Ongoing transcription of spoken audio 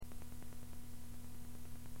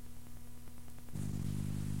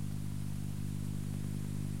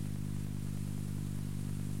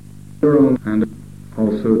and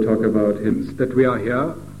also talk about hints that we are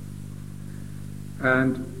here,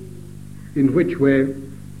 and in which way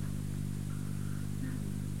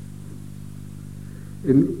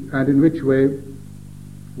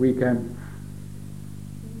we can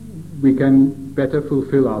better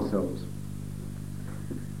fulfill ourselves.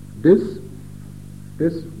 This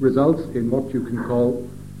results in what you can call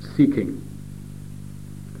seeking.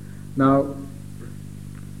 Now,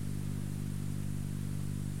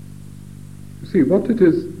 you see, what it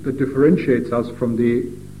is that differentiates us from the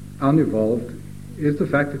unevolved is the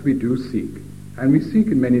fact that we do seek, and we seek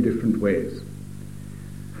in many different ways.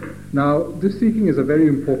 Now, this seeking is a very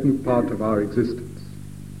important part of our existence,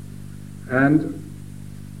 and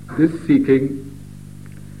this seeking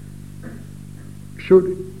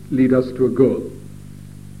should lead us to a goal.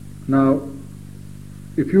 Now,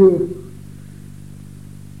 if you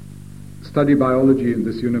study biology in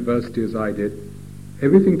this university as I did,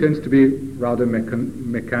 everything tends to be rather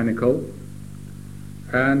mechanical,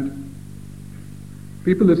 and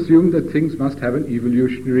people assume that things must have an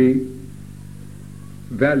evolutionary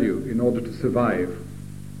value in order to survive.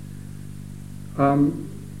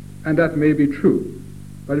 And that may be true,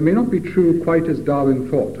 but it may not be true quite as Darwin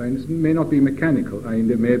thought. I mean, it may not be mechanical. I mean,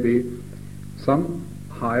 there may be some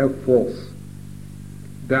higher force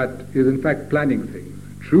that is in fact planning things.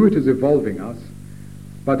 True, it is evolving us,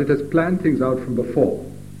 but it has planned things out from before.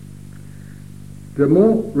 The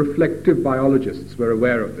more reflective biologists were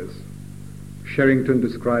aware of this. Sherrington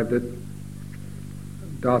described it,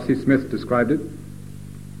 Darcy Smith described it,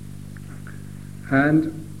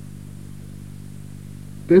 and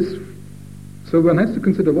so one has to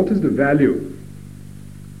consider what is the value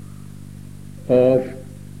of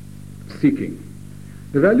seeking.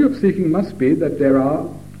 The value of seeking must be that there are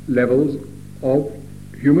levels of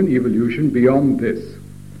human evolution beyond this,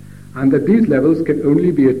 and that these levels can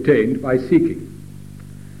only be attained by seeking.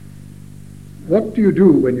 What do you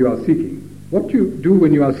do when you are seeking? What you do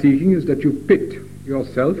when you are seeking is that you pit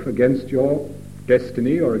yourself against your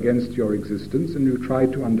destiny or against your existence, and you try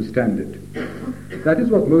to understand it. That is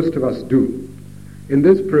what most of us do. In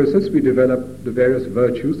this process we develop the various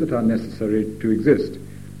virtues that are necessary to exist.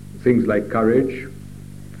 Things like courage,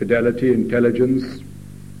 fidelity, intelligence,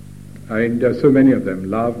 and there are so many of them,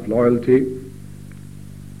 love, loyalty.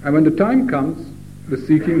 And when the time comes, the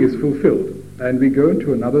seeking is fulfilled, and we go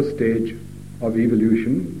into another stage of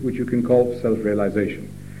evolution, which you can call self-realization.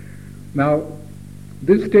 Now,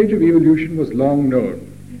 this stage of evolution was long known,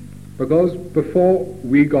 because before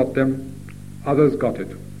we got them, others got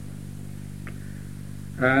it.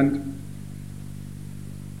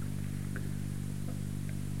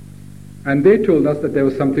 And they told us that there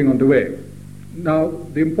was something on the way. Now,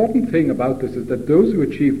 the important thing about this is that those who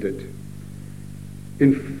achieved it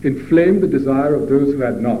inflamed the desire of those who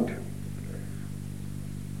had not.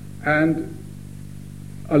 And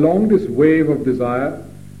along this wave of desire,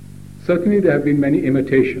 certainly there have been many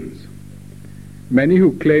imitations, many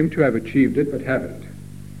who claim to have achieved it but haven't.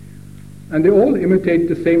 And they all imitate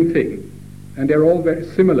the same thing, and they're all very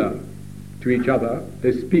similar to each other.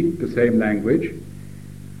 They speak the same language.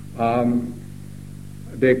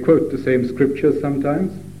 They quote the same scriptures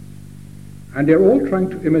sometimes, and they're all trying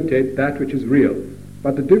to imitate that which is real.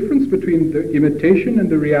 But the difference between the imitation and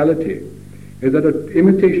the reality is that an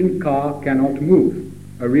imitation car cannot move.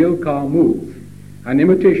 A real car moves. An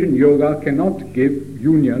imitation yoga cannot give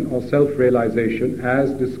union or self-realization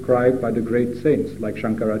as described by the great saints like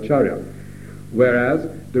Shankaracharya, whereas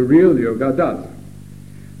the real yoga does.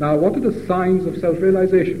 Now, what are the signs of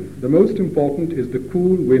self-realization? The most important is the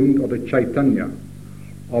cool wind or the chaitanya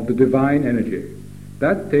of the divine energy.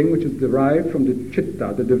 That thing which is derived from the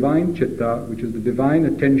chitta, the divine chitta, which is the divine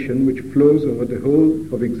attention which flows over the whole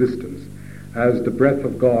of existence, as the breath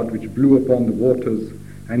of God which blew upon the waters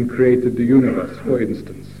and created the universe, for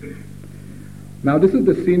instance. Now, this is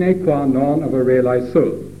the sine qua non of a realized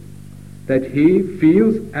soul, that he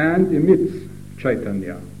feels and emits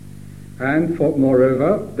chaitanya, and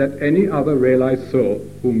moreover, that any other realized soul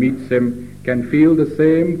who meets him can feel the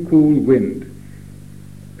same cool wind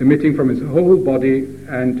emitting from his whole body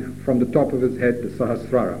and from the top of his head, the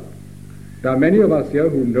Sahasrara. There are many of us here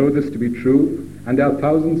who know this to be true, and there are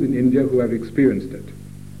thousands in India who have experienced it.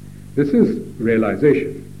 This is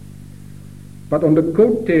realization. But on the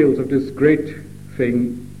coattails of this great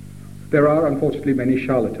thing, there are unfortunately many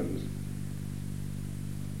charlatans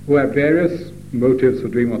who have various motives for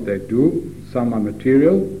doing what they do. Some are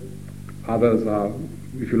material, others are,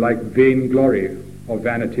 if you like, vainglory or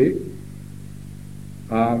vanity,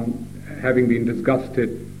 having been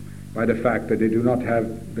disgusted by the fact that they do not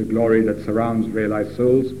have the glory that surrounds realized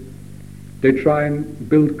souls. They try and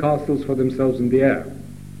build castles for themselves in the air,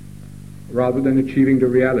 rather than achieving the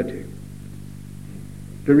reality.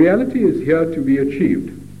 The reality is here to be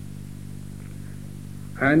achieved,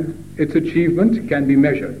 and its achievement can be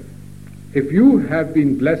measured. If you have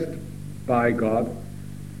been blessed by God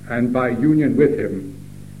and by union with Him,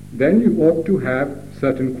 then you ought to have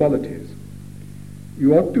certain qualities.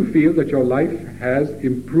 You ought to feel that your life has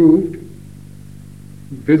improved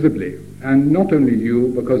visibly, and not only you,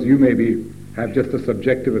 because you maybe have just a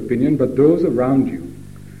subjective opinion, but those around you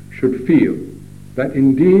should feel that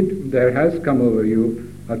indeed there has come over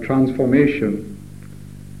you a transformation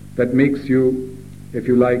that makes you, if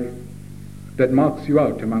you like, that marks you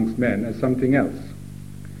out amongst men as something else.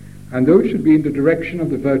 And those should be in the direction of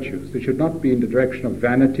the virtues. They should not be in the direction of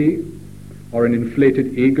vanity or an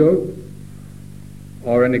inflated ego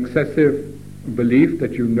or an excessive belief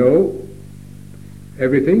that you know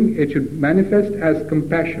everything. It should manifest as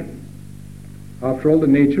compassion. After all, the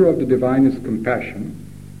nature of the divine is compassion.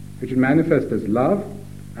 It should manifest as love,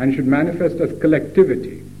 and it should manifest as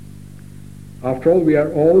collectivity. After all, we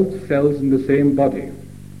are all cells in the same body.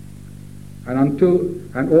 And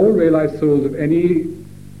all realized souls of any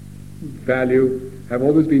value have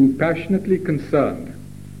always been passionately concerned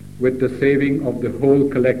with the saving of the whole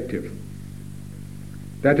collective.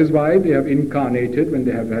 That is why they have incarnated when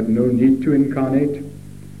they have had no need to incarnate.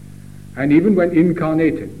 And even when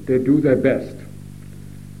incarnated, they do their best.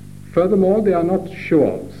 Furthermore, they are not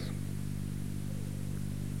show-offs.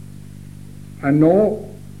 And nor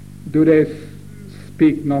do they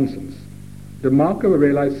speak nonsense. The mark of a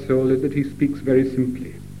realized soul is that he speaks very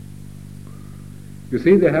simply. You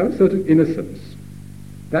see, they have a certain innocence.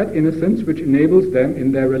 That innocence which enables them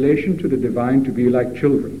in their relation to the divine to be like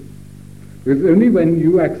children. Because only when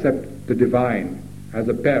you accept the divine as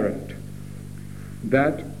a parent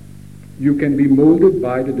that you can be molded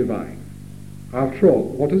by the divine. After all,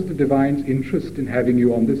 what is the divine's interest in having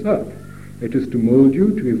you on this earth? It is to mold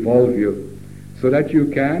you, to evolve you, so that you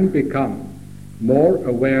can become more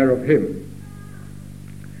aware of Him.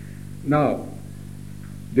 Now,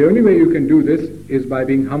 the only way you can do this is by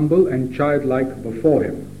being humble and childlike before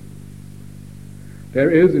Him. There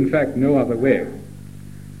is, in fact, no other way.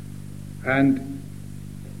 And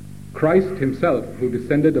Christ Himself, who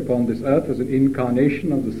descended upon this earth as an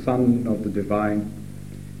incarnation of the Son of the Divine,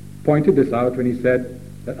 pointed this out when He said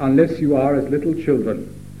that unless you are as little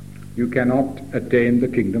children, you cannot attain the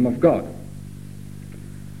kingdom of God.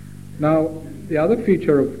 Now, the other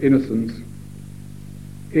feature of innocence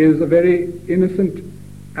is a very innocent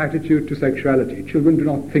attitude to sexuality. Children do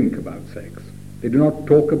not think about sex. They do not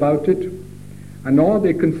talk about it, and nor are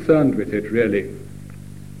they concerned with it, really.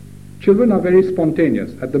 Children are very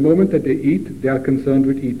spontaneous. At the moment that they eat, they are concerned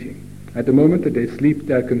with eating. At the moment that they sleep,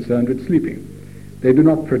 they are concerned with sleeping. They do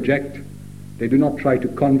not project, they do not try to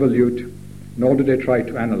convolute, nor do they try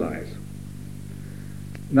to analyze.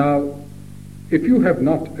 Now, if you have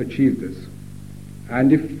not achieved this,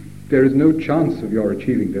 and if there is no chance of your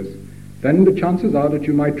achieving this, then the chances are that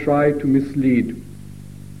you might try to mislead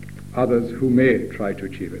others who may try to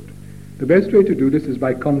achieve it. The best way to do this is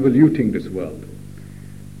by convoluting this world,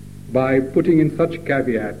 by putting in such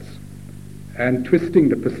caveats and twisting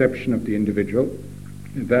the perception of the individual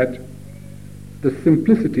that the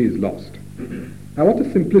simplicity is lost. Now, what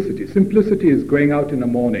is simplicity? Simplicity is going out in the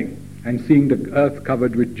morning and seeing the earth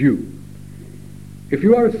covered with dew. If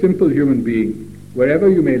you are a simple human being, wherever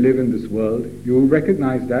you may live in this world, you will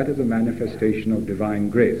recognize that as a manifestation of divine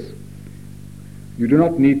grace. You do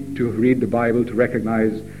not need to read the Bible to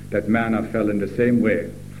recognize that manna fell in the same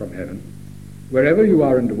way from heaven. Wherever you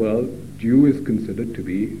are in the world, dew is considered to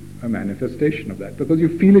be a manifestation of that, because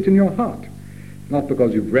you feel it in your heart, not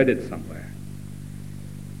because you've read it somewhere.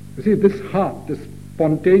 You see, this heart, this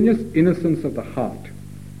spontaneous innocence of the heart,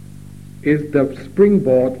 is the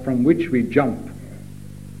springboard from which we jump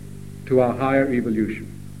to our higher evolution.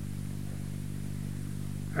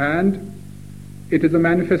 And it is a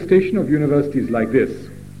manifestation of universities like this,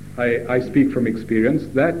 I speak from experience,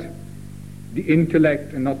 that the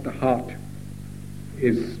intellect and not the heart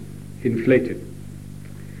is inflated.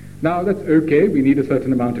 Now, that's okay. We need a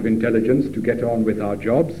certain amount of intelligence to get on with our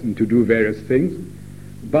jobs and to do various things.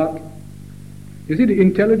 But, you see, the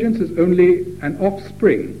intelligence is only an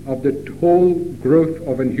offspring of the whole growth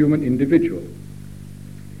of a human individual.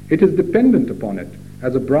 It is dependent upon it,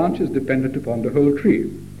 as a branch is dependent upon the whole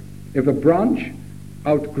tree. If a branch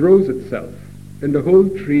outgrows itself, then the whole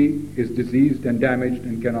tree is diseased and damaged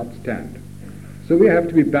and cannot stand. So we have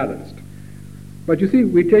to be balanced. But you see,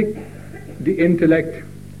 we take the intellect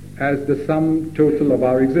as the sum total of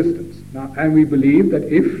our existence. Now, and we believe that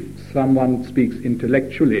if someone speaks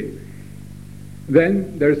intellectually,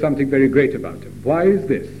 then there is something very great about him. Why is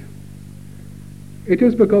this? It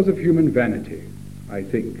is because of human vanity, I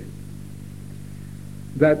think,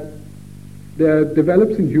 that there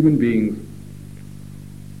develops in human beings,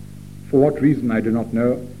 for what reason I do not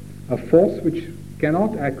know, a force which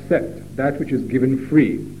cannot accept that which is given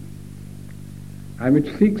free and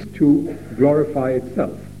which seeks to glorify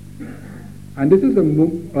itself. And this is a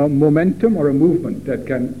momentum or a movement that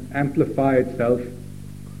can amplify itself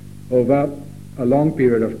over a long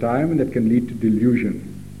period of time and that can lead to delusion.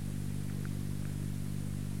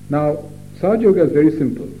 Now, Sahaja Yoga is very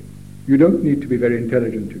simple. You don't need to be very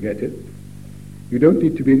intelligent to get it. You don't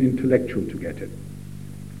need to be an intellectual to get it.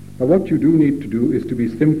 But what you do need to do is to be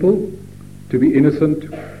simple, to be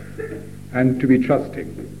innocent, and to be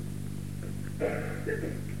trusting.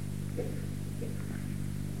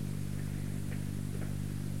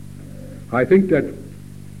 I think that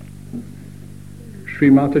Shri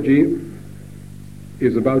Mataji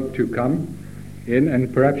is about to come in,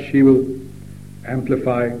 and perhaps she will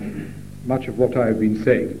amplify much of what I have been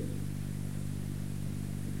saying.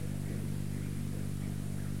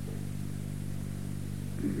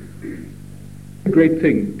 It's a great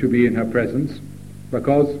thing to be in her presence,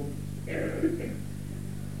 because it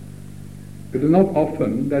is not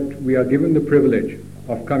often that we are given the privilege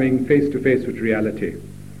of coming face to face with reality.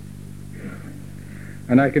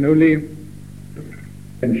 And I can only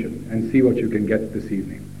attention and see what you can get this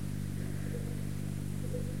evening.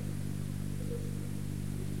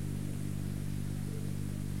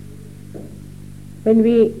 When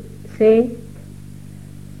we say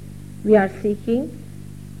we are seeking,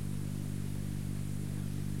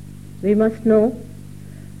 we must know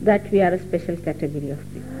that we are a special category of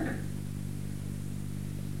people.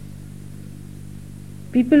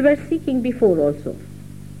 People were seeking before also.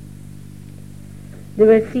 They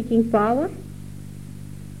were seeking power,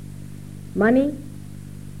 money,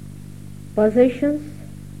 possessions,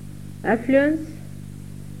 affluence,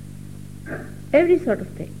 every sort of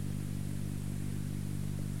thing.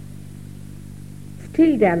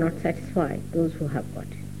 Still they are not satisfied, those who have got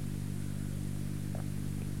it.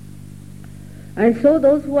 And so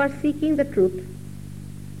those who are seeking the truth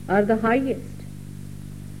are the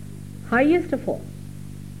highest of all.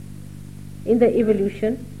 In the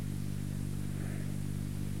evolution,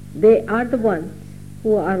 they are the ones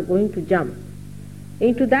who are going to jump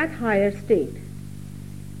into that higher state,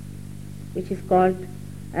 which is called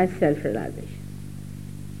as self-realization.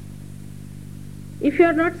 If you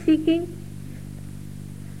are not seeking,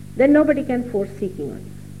 then nobody can force seeking on you.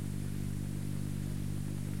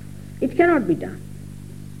 It cannot be done.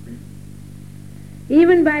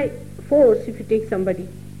 Even by force, if you take somebody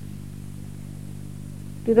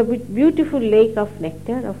to the beautiful lake of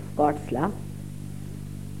nectar of God's love,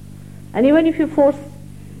 and even if you force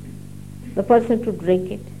the person to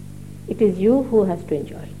drink it, it is you who has to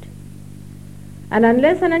enjoy it. And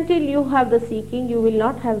unless and until you have the seeking, you will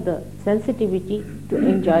not have the sensitivity to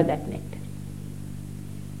enjoy that nectar.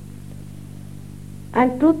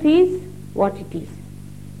 And truth is what it is.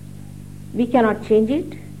 We cannot change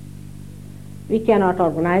it, we cannot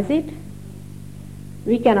organize it,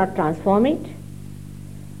 we cannot transform it.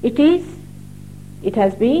 It is, it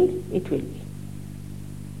has been, it will be.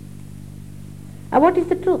 And what is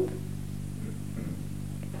the truth?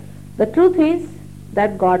 The truth is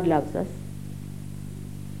that God loves us,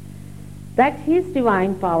 that His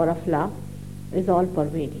divine power of love is all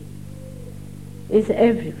pervading, is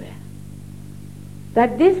everywhere,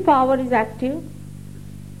 that this power is active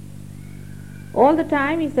all the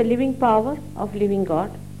time, is the living power of living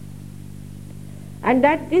God, and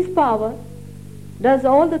that this power does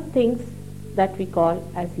all the things that we call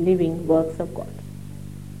as living works of God.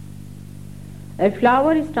 A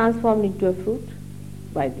flower is transformed into a fruit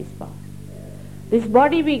by this power. This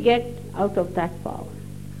body we get out of that power.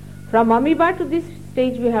 From amoeba to this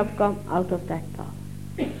stage we have come out of that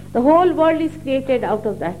power. The whole world is created out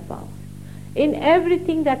of that power. In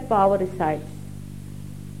everything that power resides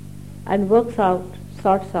and works out,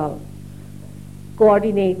 sorts out,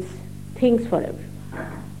 coordinates things for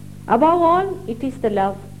everyone. Above all, it is the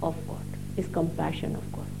love of God, is compassion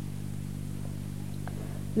of God.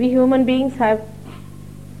 We human beings have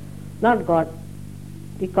not got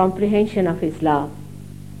the comprehension of His love.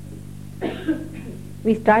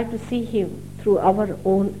 We try to see Him through our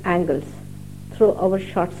own angles, through our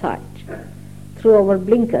short sight, through our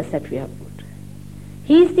blinkers that we have put.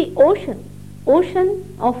 He is the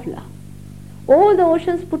ocean of love. All the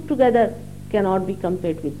oceans put together cannot be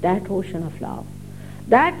compared with that ocean of love,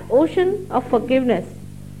 that ocean of forgiveness,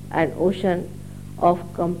 and ocean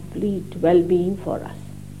of complete well-being for us.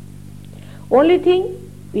 Only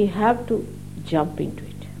thing, we have to jump into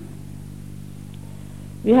it.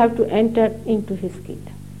 We have to enter into his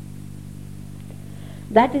kingdom.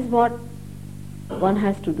 That is what one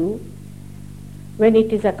has to do. When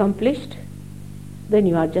it is accomplished, then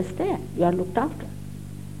you are just there. You are looked after.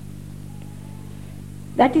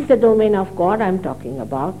 That is the domain of God I am talking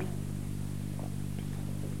about.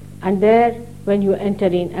 And there, when you enter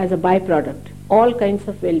in as a byproduct, all kinds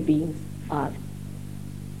of well-beings are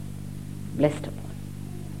blessed upon.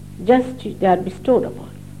 Just they are bestowed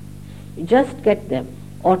upon. You just get them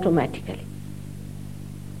automatically.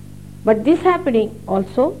 But this happening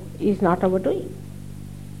also is not our doing.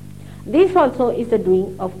 This also is the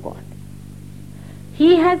doing of God.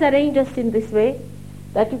 He has arranged us in this way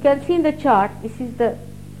that you can see in the chart, this is the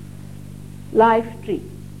life tree.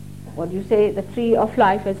 What you say, the tree of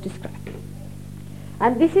life as described.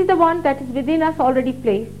 And this is the one that is within us already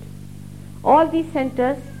placed. All these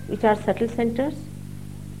centers, which are subtle centers,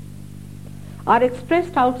 are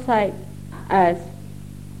expressed outside as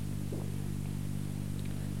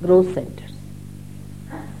gross centers.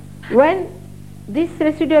 When this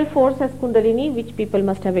residual force as Kundalini, which people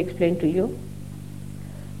must have explained to you,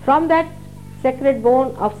 from that sacred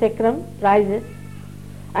bone of sacrum rises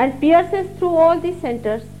and pierces through all these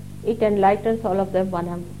centers, it enlightens all of them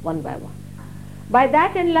one by one. By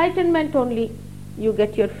that enlightenment only, you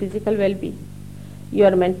get your physical well-being,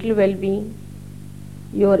 your mental well-being,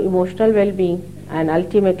 your emotional well-being, and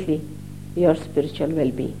ultimately your spiritual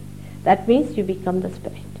well-being. That means you become the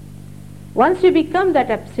spirit. Once you become that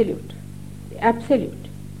absolute,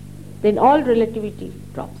 then all relativity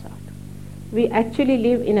drops out. We actually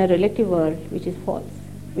live in a relative world which is false,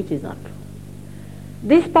 which is not true.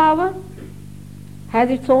 This power has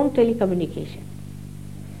its own telecommunication.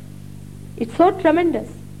 It's so tremendous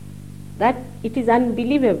that it is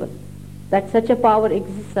unbelievable that such a power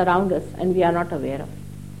exists around us and we are not aware of it.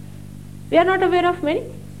 We are not aware of many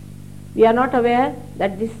things. We are not aware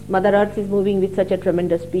that this Mother Earth is moving with such a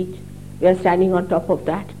tremendous speed. We are standing on top of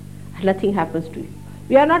that and nothing happens to you.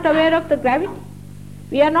 We are not aware of the gravity.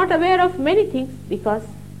 We are not aware of many things because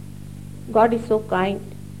God is so kind,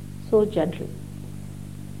 so gentle,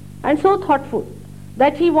 and so thoughtful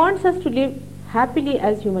that He wants us to live happily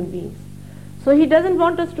as human beings. So He doesn't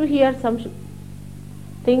want us to hear some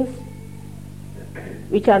things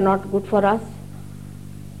which are not good for us,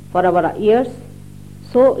 for our ears.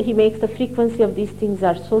 So He makes the frequency of these things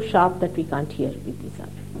are so sharp that we can't hear with these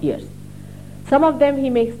ears. Some of them He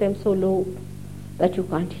makes them so low that you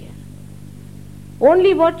can't hear.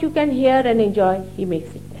 Only what you can hear and enjoy, He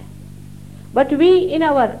makes it there. But we, in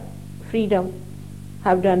our freedom,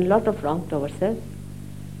 have done a lot of wrong to ourselves,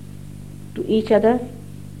 to each other,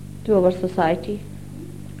 to our society,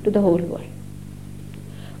 to the whole world.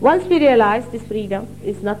 Once we realize this freedom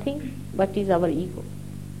is nothing but is our ego.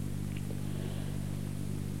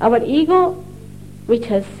 Our ego, which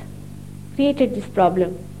has created this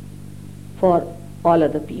problem for all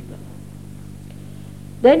other people.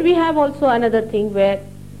 Then we have also another thing where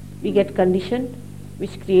we get conditioned,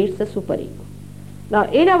 which creates a superego. Now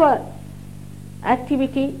in our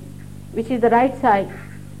activity, which is the right side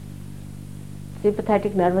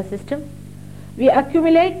sympathetic nervous system, we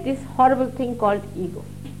accumulate this horrible thing called ego.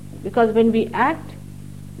 Because when we act,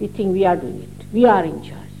 we think we are doing it. We are in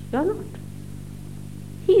charge. You are not.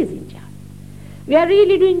 He is in charge. We are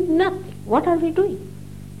really doing nothing. What are we doing?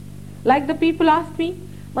 Like the people asked me,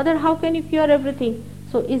 Mother, how can you cure everything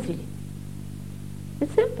so easily?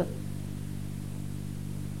 It's simple.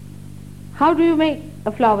 How do you make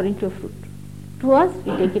a flower into a fruit? To us,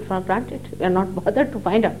 we take it for granted. We are not bothered to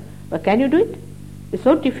find out. But can you do it? It's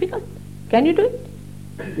so difficult. Can you do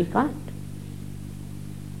it? We can't.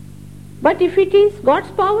 But if it is God's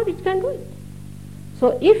power, it can do it.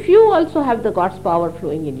 So if you also have the God's power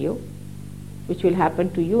flowing in you, which will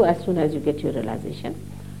happen to you as soon as you get your realization,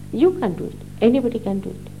 you can do it. Anybody can do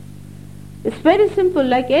it. It's very simple,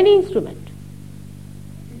 like any instrument.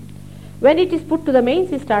 When it is put to the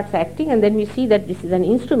mains, it starts acting, and then we see that this is an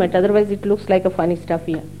instrument, otherwise it looks like a funny stuff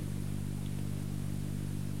here.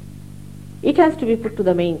 It has to be put to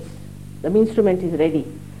the mains. The instrument is ready.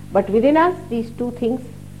 But within us, these two things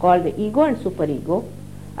called the ego and superego,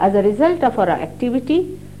 as a result of our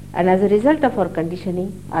activity and as a result of our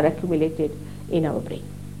conditioning, are accumulated in our brain.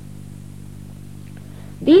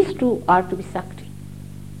 These two are to be sucked in.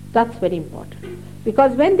 That's very important.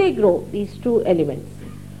 Because when they grow, these two elements,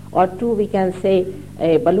 or two, we can say,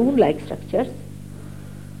 balloon-like structures,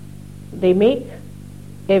 they make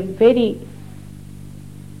a very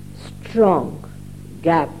strong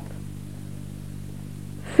gap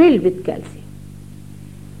filled with calcium.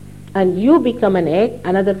 And you become an egg,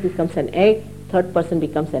 another becomes an egg, third person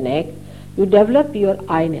becomes an egg. You develop your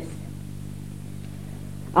I-ness.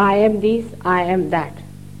 I am this, I am that.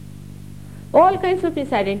 All kinds of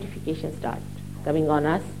misidentifications start coming on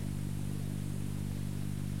us.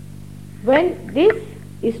 When this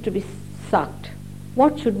is to be sucked,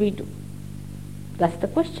 what should we do? That's the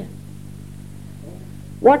question.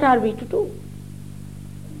 What are we to do?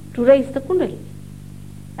 To raise the Kundalini.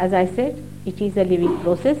 As I said, it is a living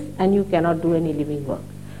process and you cannot do any living work.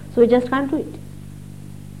 So you just can't do it.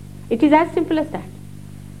 It is as simple as that.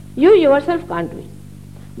 You yourself can't do it.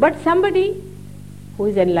 But somebody who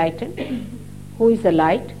is enlightened, who is a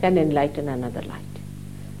light, can enlighten another light.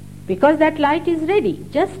 Because that light is ready,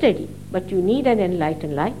 just ready. But you need an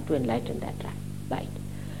enlightened light to enlighten that light.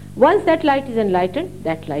 Once that light is enlightened,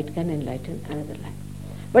 that light can enlighten another light.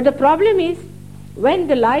 But the problem is, when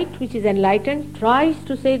the light which is enlightened tries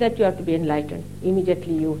to say that you have to be enlightened,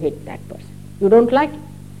 immediately you hate that person. You don't like it.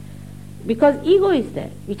 Because ego is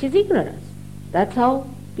there, which is ignorance. That's how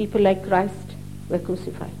people like Christ were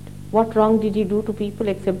crucified. What wrong did he do to people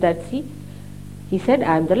except that, see, he said,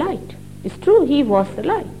 I am the light. It's true, he was the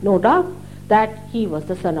light. No doubt that he was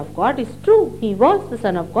the Son of God. It's true, he was the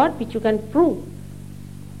Son of God, which you can prove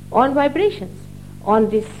on vibrations.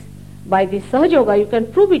 By this Sahaja Yoga, you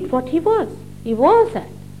can prove it what he was. He was that.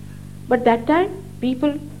 But that time,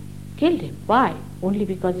 people killed him. Why? Only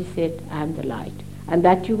because he said, I am the light. And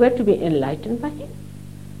that you were to be enlightened by him.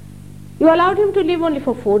 You allowed him to live only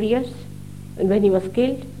for 4 years. And when he was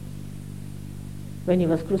killed, when he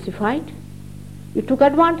was crucified, you took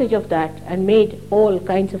advantage of that and made all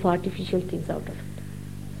kinds of artificial things out of it.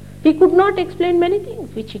 He could not explain many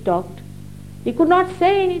things which he talked. He could not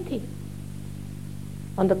say anything.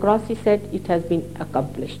 On the cross he said, it has been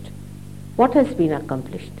accomplished. What has been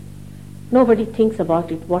accomplished? Nobody thinks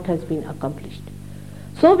about it, what has been accomplished.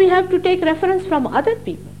 So we have to take reference from other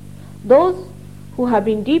people, those who have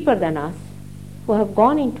been deeper than us, who have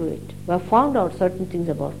gone into it, who have found out certain things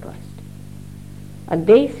about Christ. And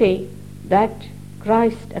they say that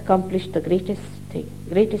Christ accomplished the greatest thing,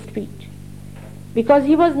 greatest feat. Because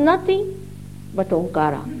he was nothing but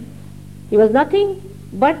Omkara. He was nothing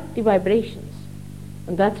but the vibrations.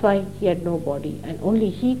 And that's why he had no body, and only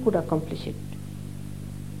he could accomplish it.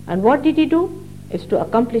 And what did he do? Is to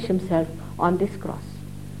accomplish himself on this cross,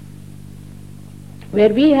 where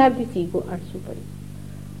we have this ego and super ego.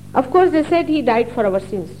 Of course they said he died for our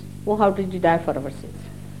sins. Oh, how did he die for our sins?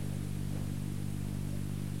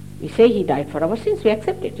 We say he died for our sins, we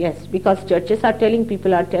accept it, yes, because churches are telling,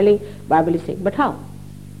 people are telling, Bible is saying, but how?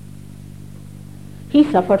 He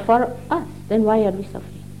suffered for us, then why are we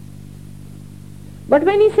suffering? But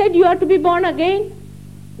when he said you are to be born again,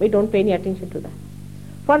 we don't pay any attention to that.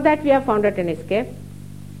 For that we have found out an escape.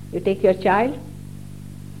 You take your child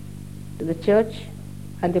to the church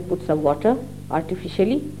and they put some water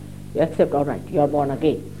artificially, you accept, all right, you are born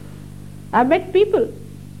again. I've met people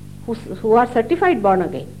who are certified born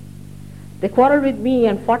again. They quarreled with me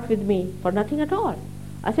and fought with me for nothing at all.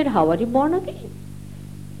 I said, how are you born again?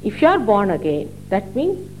 If you are born again, that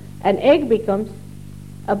means an egg becomes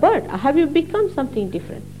a bird. Have you become something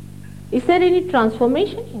different? Is there any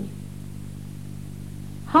transformation in you?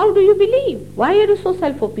 How do you believe? Why are you so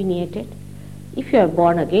self-opinionated? If you are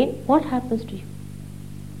born again, what happens to you?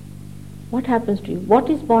 What happens to you? What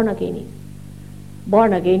is born again is?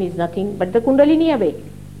 Born again is nothing but the Kundalini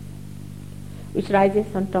awakening, which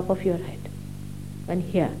rises on top of your head. And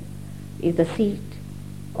here is the seat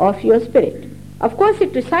of your spirit. Of course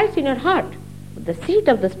it resides in your heart, but the seat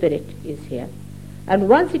of the spirit is here. And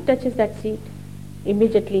once it touches that seat,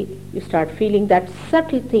 immediately you start feeling that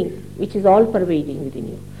subtle thing which is all pervading within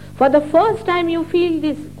you. For the first time you feel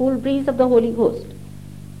this cool breeze of the Holy Ghost.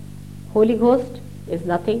 Holy Ghost is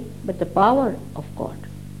nothing but the power of God.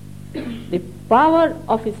 The power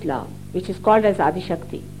of His love, which is called as Adi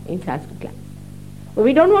Shakti in Sanskrit language. But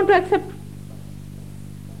we don't want to accept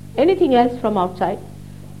anything else from outside.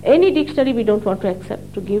 Any dictionary we don't want to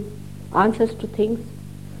accept to give answers to things,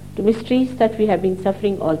 to mysteries that we have been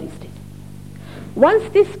suffering all these days.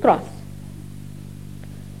 Once this cross,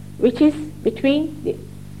 which is between the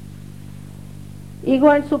ego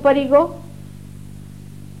and superego,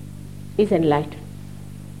 is enlightened,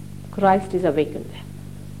 Christ is awakened there.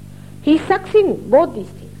 He sucks in both these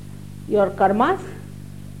things, your karmas,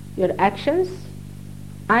 your actions,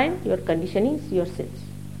 and your conditionings, your sins.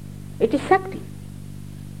 It is Shakti.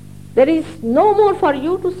 There is no more for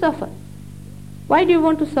you to suffer. Why do you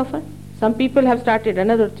want to suffer? Some people have started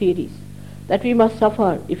another theories that we must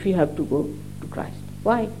suffer if we have to go to Christ.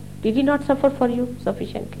 Why? Did He not suffer for you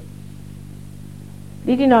sufficiently?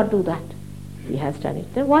 Did He not do that? He has done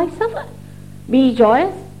it. Then why suffer? Be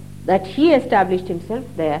joyous that He established Himself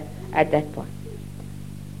there at that point.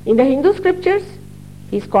 In the Hindu scriptures,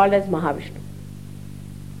 he is called as Mahavishnu.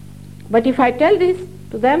 But if I tell this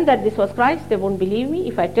to them that this was Christ, they won't believe me.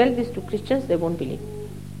 If I tell this to Christians, they won't believe me.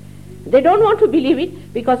 They don't want to believe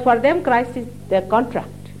it because for them Christ is their contract.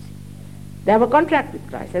 They have a contract with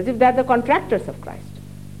Christ, as if they are the contractors of Christ.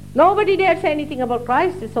 Nobody dares say anything about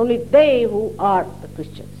Christ. It's only they who are the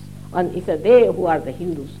Christians. And it's they who are the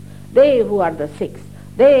Hindus, they who are the Sikhs,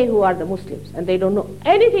 they who are the Muslims, and they don't know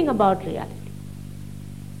anything about reality.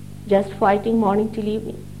 Just fighting morning till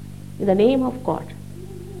evening in the name of God,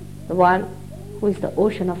 the one who is the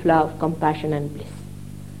ocean of love, compassion and bliss.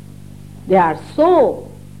 They are so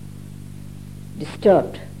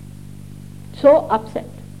disturbed, so upset,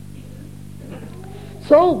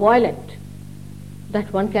 so violent,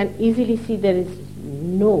 that one can easily see there is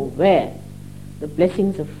nowhere the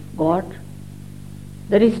blessings of God.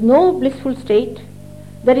 There is no blissful state.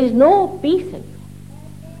 There is no peace in you.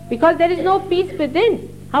 Because there is no peace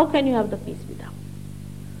within, how can you have the peace without?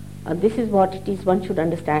 And this is what it is one should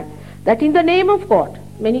understand, that in the name of God,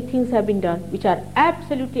 many things have been done which are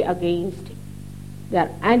absolutely against Him. They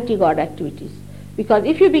are anti-God activities. Because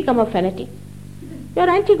if you become a fanatic, you are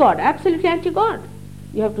anti-God, absolutely anti-God.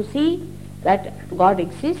 You have to see that God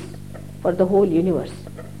exists for the whole universe.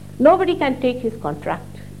 Nobody can take His contract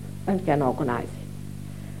and can organize it.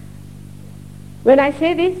 When I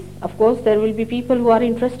say this, of course, there will be people who are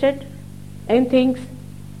interested in things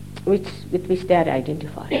with which they are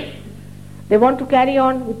identified. They want to carry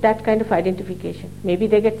on with that kind of identification. Maybe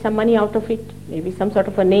they get some money out of it, maybe some sort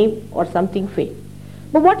of a name or something fake.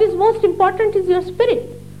 But what is most important is your spirit.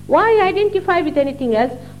 Why identify with anything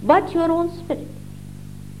else but your own spirit?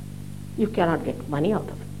 You cannot get money out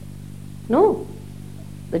of it. No.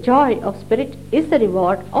 The joy of spirit is the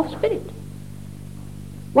reward of spirit.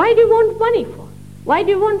 Why do you want money for? Why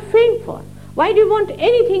do you want fame for? Why do you want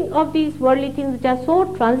anything of these worldly things which are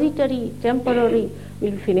so transitory, temporary,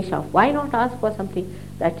 will finish off? Why not ask for something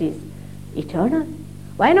that is eternal?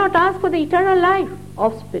 Why not ask for the eternal life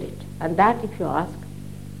of spirit? And that, if you ask,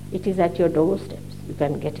 it is at your doorsteps. You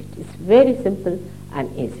can get it. It's very simple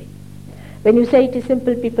and easy. When you say it is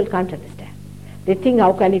simple, people can't understand. They think,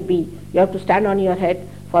 how can it be? You have to stand on your head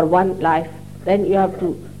for one life, then you have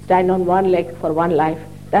to stand on one leg for one life.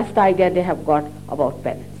 That's the idea they have got about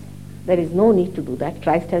penance. There is no need to do that.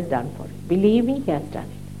 Christ has done for it. Believe me, He has done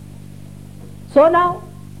it. So now,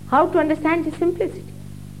 how to understand the simplicity?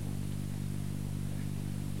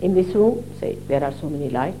 In this room, say, there are so many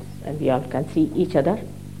lights and we all can see each other.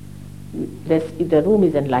 The room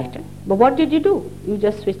is enlightened. But what did you do? You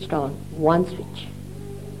just switched on one switch.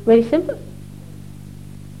 Very simple.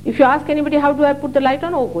 If you ask anybody, how do I put the light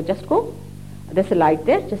on? Oh, just go. There's a light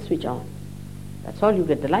there, just switch on. That's all, you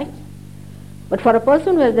get the light. But for a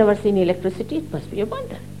person who has never seen electricity, it must be a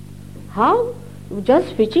wonder. How?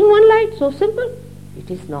 Just switching one light, so simple? It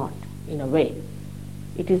is not, in a way.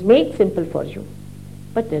 It is made simple for you.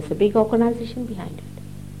 But there's a big organization behind it.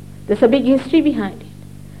 There's a big history behind it.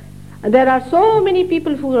 And there are so many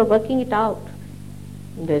people who are working it out.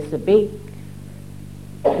 There's a big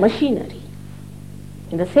machinery.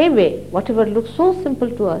 In the same way, whatever looks so simple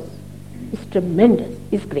to us is tremendous,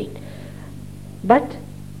 is great. But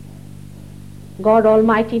God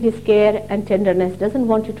Almighty in His care and tenderness doesn't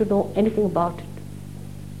want you to know anything about it.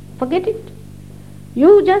 Forget it.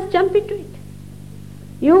 You just jump into it.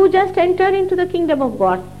 You just enter into the kingdom of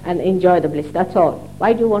God and enjoy the bliss. That's all.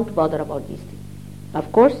 Why do you want to bother about these things?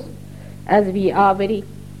 Of course, as we are very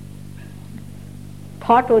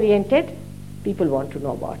thought-oriented, people want to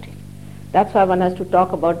know about it. That's why one has to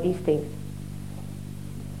talk about these things.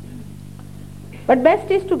 But best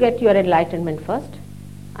is to get your enlightenment first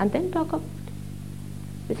and then talk about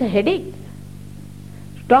it. It's a headache.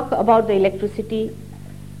 To talk about the electricity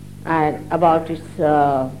and about its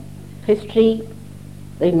history,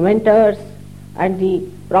 the inventors and the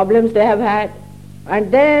problems they have had.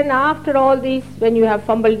 And then after all this, when you have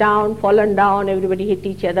fumbled down, fallen down, everybody hit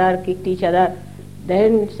each other, kicked each other,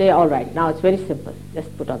 then say, all right, now it's very simple,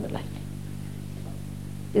 just put on the light.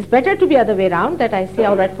 It's better to be other way around, that I say,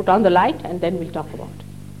 all right, put on the light and then we'll talk about it.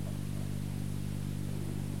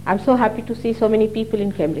 I'm so happy to see so many people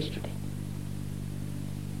in Cambridge today.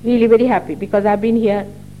 Really very happy, because I've been here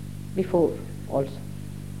before also.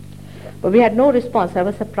 But we had no response. I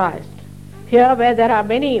was surprised. Here where there are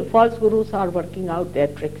many false gurus are working out their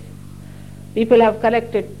tricks. People have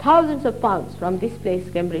collected thousands of pounds from this place,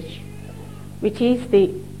 Cambridge, which is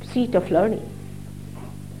the seat of learning,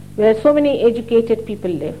 where so many educated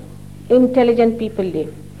people live, intelligent people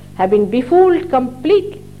live, have been befooled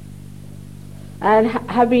completely and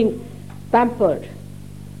have been pampered.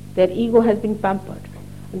 Their ego has been pampered.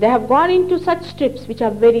 They have gone into such trips which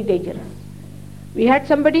are very dangerous. We had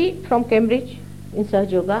somebody from Cambridge in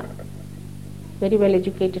Sahaja, very well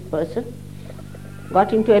educated person,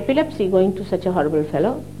 got into epilepsy going to such a horrible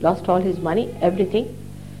fellow, lost all his money, everything,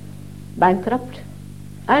 bankrupt,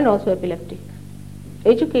 and also epileptic.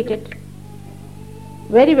 Educated,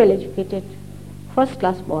 very well educated, first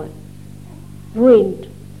class boy, ruined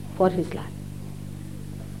for his life.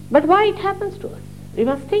 But why it happens to us? We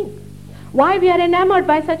must think. Why we are enamored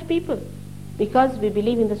by such people? Because we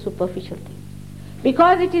believe in the superficial things.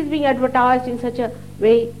 Because it is being advertised in such a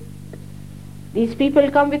way. These people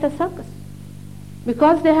come with a circus.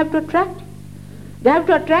 Because they have to attract you. They have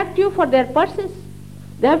to attract you for their purses.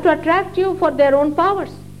 They have to attract you for their own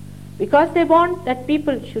powers. Because they want that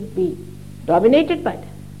people should be dominated by them.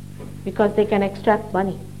 Because they can extract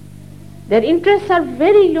money. Their interests are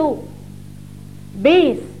very low,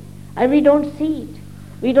 base, and we don't see it.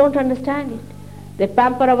 We don't understand it. They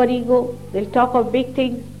pamper our ego. They'll talk of big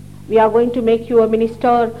things. We are going to make you a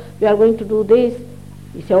minister. We are going to do this.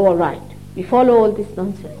 We say, all right. We follow all this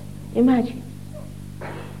nonsense. Imagine.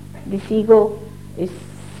 This ego is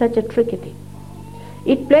such a tricky thing.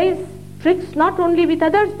 It plays tricks not only with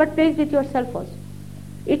others, but plays with yourself also.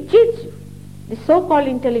 It cheats you. The so-called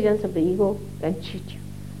intelligence of the ego can cheat you.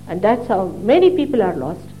 And that's how many people are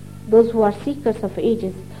lost. Those who are seekers of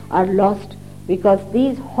ages are lost because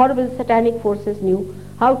these horrible satanic forces knew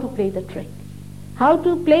how to play the trick. How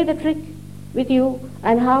to play the trick with you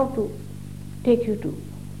and how to take you to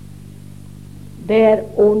their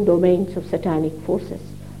own domains of satanic forces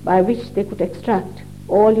by which they could extract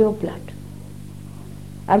all your blood.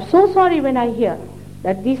 I'm so sorry when I hear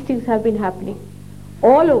that these things have been happening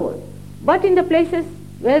all over, but in the places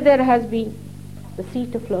where there has been the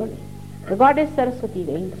seat of learning, the goddess Saraswati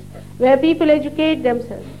reigns, where people educate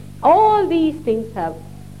themselves. All these things have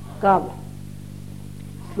come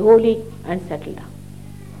slowly and settled down.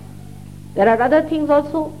 There are other things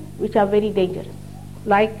also which are very dangerous,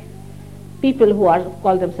 like people who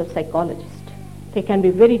call themselves psychologists. They can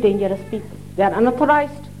be very dangerous people. They are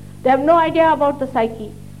unauthorized. They have no idea about the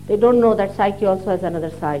psyche. They don't know that psyche also has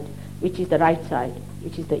another side, which is the right side,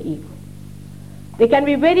 which is the ego. They can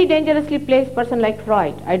be very dangerously placed person like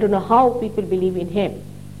Freud. I don't know how people believe in him.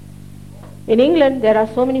 In England, there are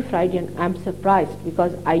so many Freudian. I'm surprised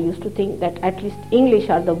because I used to think that at least English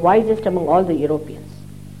are the wisest among all the Europeans.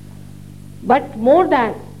 But more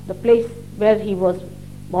than the place where he was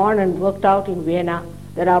born and worked out in Vienna,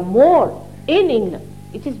 there are more in England.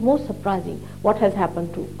 It is most surprising what has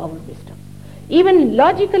happened to our wisdom. Even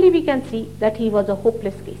logically we can see that he was a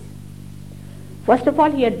hopeless case. First of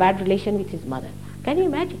all, he had bad relation with his mother. Can you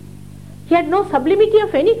imagine? He had no sublimity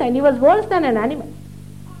of any kind. He was worse than an animal.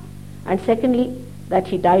 And secondly, that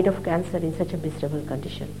he died of cancer in such a miserable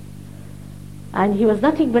condition. And he was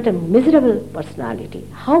nothing but a miserable personality.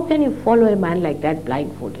 How can you follow a man like that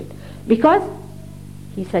blindfolded? Because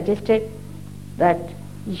he suggested that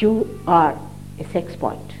you are a sex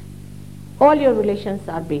point. All your relations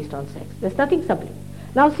are based on sex. There's nothing sublime.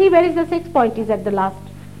 Now see, where is the sex point? Is at the last,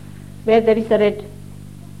 where there is a red.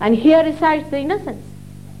 And here resides the innocence.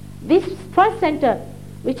 This first center,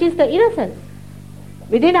 which is the innocence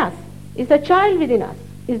within us, is the child within us,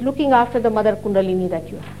 is looking after the mother Kundalini that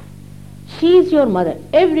you have. She is your mother.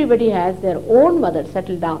 Everybody has their own mother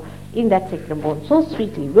settled down in that sacrum bone, so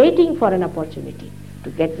sweetly, waiting for an opportunity to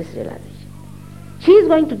get this realization. She is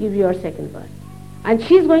going to give you your second birth. And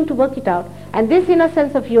she is going to work it out. And this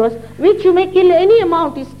innocence of yours, which you may kill any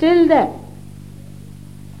amount, is still there.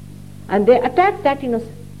 And they attack that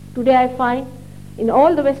innocence. Today I find in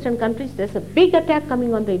all the Western countries there's a big attack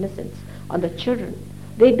coming on the innocence, on the children.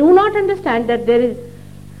 They do not understand that there is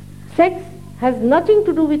sex has nothing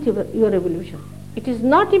to do with your evolution. It is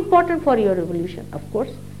not important for your evolution, of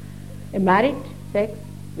course. A married sex,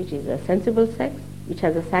 which is a sensible sex, which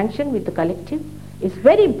has a sanction with the collective, is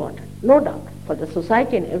very important, no doubt, for the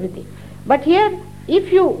society and everything. But here,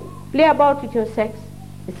 if you play about with your sex,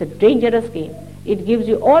 it's a dangerous game. It gives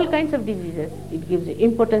you all kinds of diseases. It gives you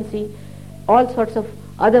impotency, all sorts of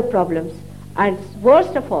other problems, and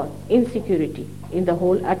worst of all, insecurity in the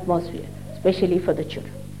whole atmosphere, especially for the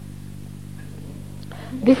children.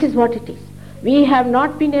 This is what it is. We have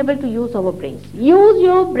not been able to use our brains. Use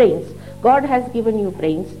your brains. God has given you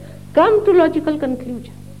brains. Come to logical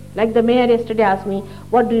conclusion. Like the mayor yesterday asked me,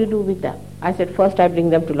 what do you do with them? I said, first I bring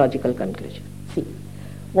them to logical conclusion. See,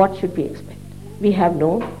 what should we expect? We have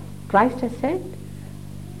known, Christ has said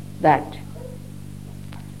that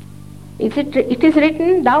it is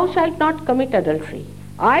written, thou shalt not commit adultery.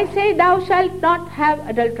 I say thou shalt not have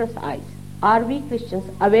adulterous eyes. Are we Christians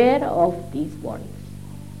aware of these warnings?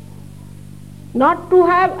 not to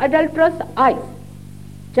have adulterous eyes,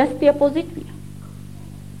 just the opposite we are.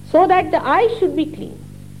 So that the eyes should be clean.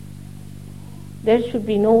 There should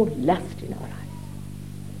be no lust in our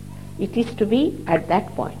eyes. It is to be at that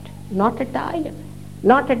point, not at the eye level,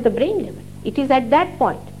 not at the brain level. It is at that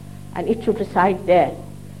point, and it should reside there.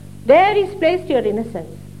 There is placed your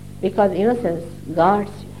innocence, because innocence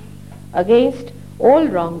guards you against all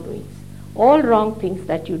wrongdoings, all wrong things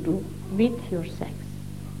that you do with your sex.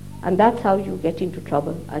 And that's how you get into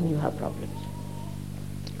trouble and you have problems.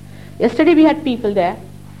 Yesterday we had people there.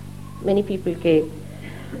 Many people came.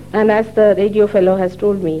 And as the radio fellow has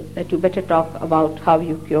told me that you better talk about how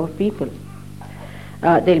you cure people,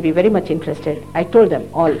 they'll be very much interested. I told them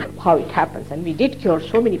all how it happens. And we did cure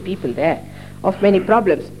so many people there of many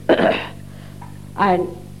problems. And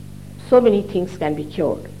so many things can be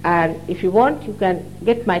cured. And if you want, you can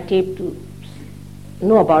get my tape to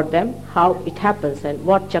know about them, how it happens and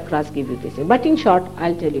what chakras give you this. But in short,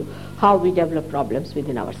 I'll tell you how we develop problems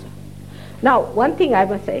within ourselves. Now, one thing I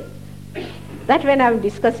must say, that when I'm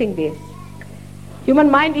discussing this,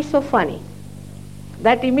 human mind is so funny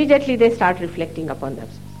that immediately they start reflecting upon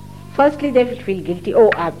themselves. Firstly, they will feel guilty, oh,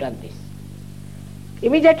 I've done this.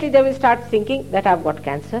 Immediately they will start thinking that I've got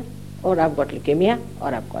cancer, or I've got leukemia,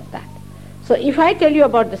 or I've got that. So if I tell you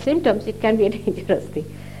about the symptoms, it can be a dangerous thing.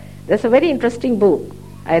 There's a very interesting book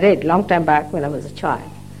I read long time back when I was a child.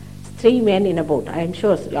 It's 3 Men in a Boat. I am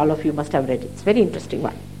sure all of you must have read it. It's a very interesting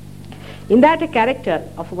one. In that, a character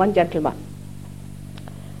of one gentleman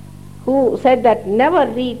who said that never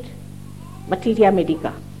read Materia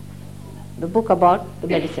Medica, the book about the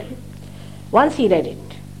medicine. Once he read it,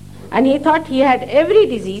 and he thought he had every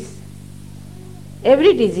disease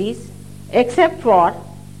except for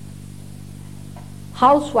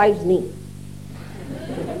housewife's knee.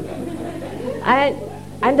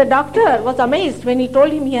 And the doctor was amazed when he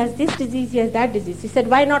told him he has this disease, he has that disease. He said,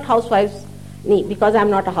 why not housewife's knee? Because I'm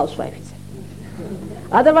not a housewife, he said.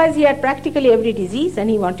 Otherwise, he had practically every disease and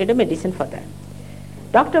he wanted a medicine for that.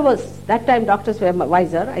 That time doctors were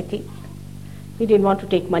wiser, I think. He didn't want to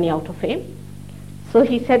take money out of him. So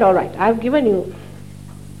he said, all right, I've given you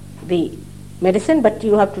the medicine, but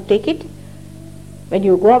you have to take it. When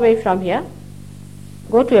you go away from here,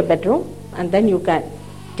 go to your bedroom and then you can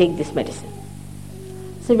take this medicine.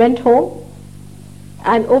 So he went home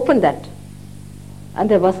and opened that, and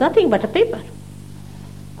there was nothing but a paper.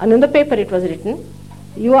 And in the paper it was written,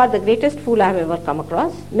 you are the greatest fool I have ever come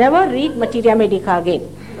across. Never read Materia Medica again.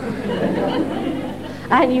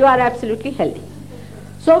 And you are absolutely healthy.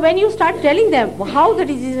 So when you start telling them how the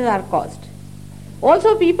diseases are caused,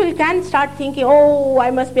 also people can start thinking, oh,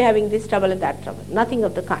 I must be having this trouble and that trouble. Nothing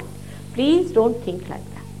of the kind. Please don't think like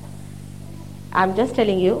that. I'm just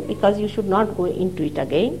telling you because you should not go into it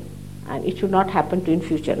again, and it should not happen to you in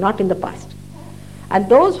future, not in the past. And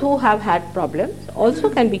those who have had problems also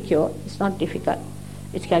can be cured. It's not difficult.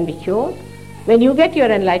 It can be cured. When you get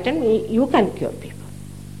your enlightenment, you can cure people.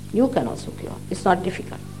 You can also cure. It's not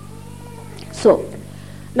difficult. So,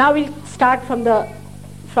 now we'll start from the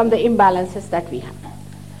imbalances that we have.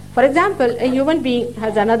 For example, a human being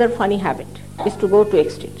has another funny habit, is to go to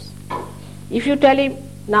extremes. If you tell him,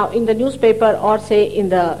 now in the newspaper or say in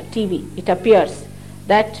the TV, it appears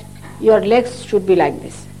that your legs should be like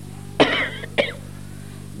this.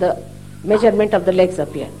 The measurement of the legs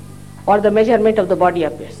appear, or the measurement of the body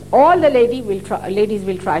appears. All the ladies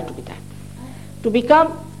will try to be that, to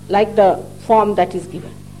become like the form that is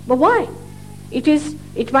given. But why?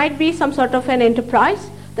 It might be some sort of an enterprise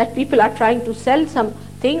that people are trying to sell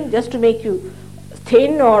something just to make you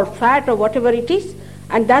thin or fat or whatever it is,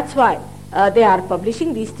 and that's why they are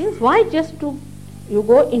publishing these things. Why just to you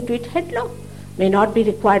go into it headlong? May not be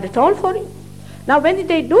required at all for you. Now when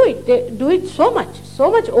they do it so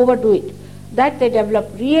much overdo it, that they develop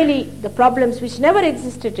really the problems which never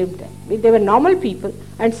existed in them. They were normal people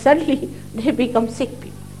and suddenly they become sick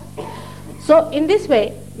people. So in this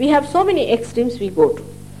way, we have so many extremes we go to.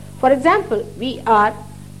 For example, we are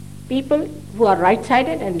people who are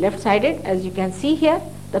right-sided and left-sided, as you can see here.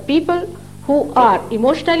 The people who are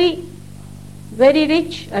emotionally very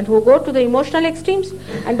rich and who go to the emotional extremes,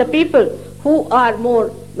 and the people who are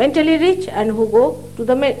more mentally rich and who go to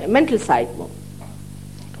the mental side more.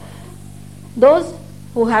 Those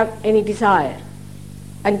who have any desire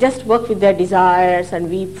and just work with their desires and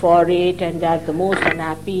weep for it, and they are the most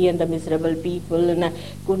unhappy and the miserable people, and I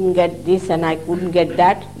couldn't get this and I couldn't get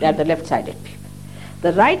that, they are the left-sided people.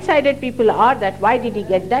 The right-sided people are that, why did he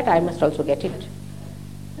get that? I must also get it.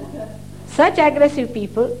 Such aggressive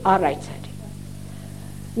people are right-sided.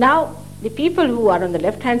 Now, the people who are on the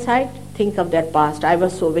left-hand side think of their past. I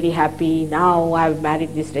was so very happy, now I've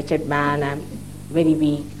married this wretched man, I'm very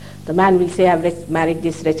weak. The man will say, I've married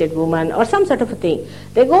this wretched woman, or some sort of a thing.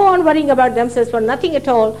 They go on worrying about themselves for nothing at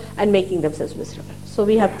all and making themselves miserable. So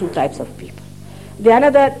we have two types of people. The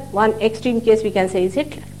another one extreme case we can say is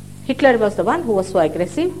Hitler. Hitler was the one who was so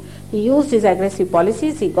aggressive. He used his aggressive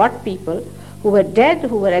policies. He got people who were dead,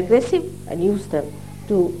 who were aggressive, and used them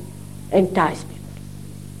to entice people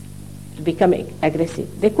to become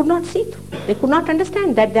aggressive. They could not see through. They could not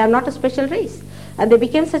understand that they are not a special race. And they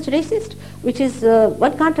became such racist, which is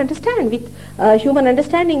one can't understand with human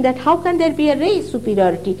understanding, that how can there be a race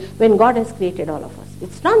superiority when God has created all of us?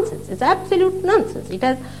 It's nonsense. It's absolute nonsense. It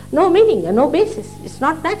has no meaning and no basis. It's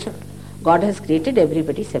not natural. God has created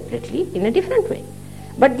everybody separately in a different way.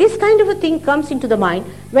 But this kind of a thing comes into the mind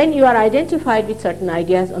when you are identified with certain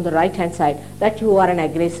ideas on the right-hand side, that you are an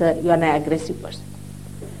aggressor, you are an aggressive person.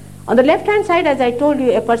 On the left-hand side, as I told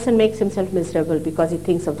you, a person makes himself miserable because he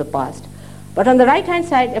thinks of the past. But on the right-hand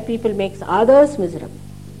side, a people makes others miserable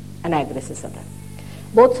and aggresses others.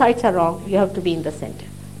 Both sides are wrong. You have to be in the center.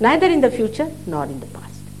 Neither in the future nor in the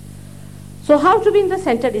past. So how to be in the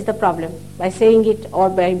center is the problem. By saying it or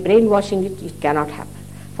by brainwashing it, it cannot happen.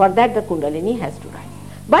 For that, the Kundalini has to rise.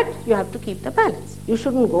 But you have to keep the balance. You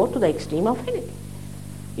shouldn't go to the extreme of anything.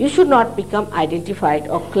 You should not become identified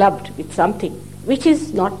or clubbed with something which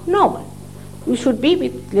is not normal. You should be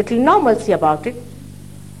with little normalcy about it.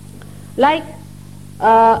 Like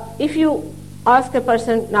if you ask a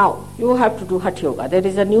person, now you have to do Hatha Yoga. There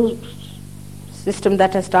is a new system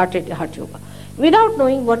that has started Hatha Yoga. Without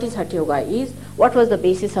knowing what is Hatha Yoga is, what was the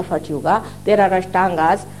basis of Hatha Yoga, there are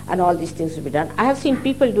Ashtangas and all these things to be done. I have seen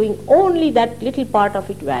people doing only that little part of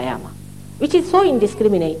it, Vyayama, which is so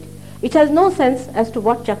indiscriminate, which has no sense as to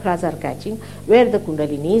what chakras are catching, where the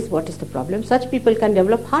Kundalini is, what is the problem. Such people can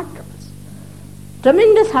develop heart troubles.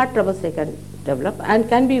 Tremendous heart troubles they can develop, and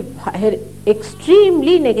can be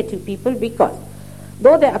extremely negative people, because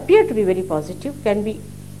though they appear to be very positive, can be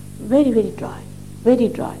very, very dry, very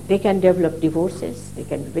dry. They can develop divorces, they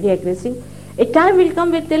can be very aggressive. A time will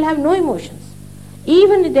come when they'll have no emotions.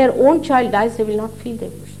 Even if their own child dies, they will not feel the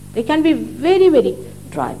emotion. They can be very, very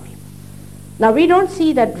dry people. Now we don't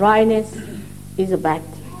see that dryness is a bad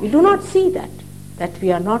thing. We do not see that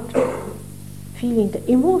we are not feeling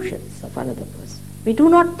the emotions of another person. We do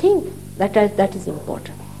not think that is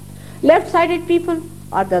important. Left-sided people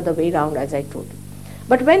are the other way around, as I told you.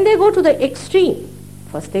 But when they go to the extreme,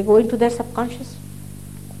 first they go into their subconscious,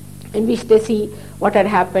 in which they see what had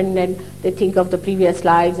happened and they think of the previous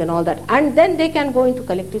lives and all that. And then they can go into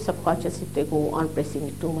collective subconscious if they go on pressing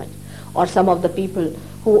it too much. Or some of the people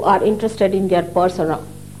who are interested in their purse or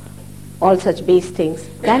all such base things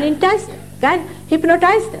can entice them, can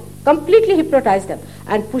hypnotize them, completely hypnotize them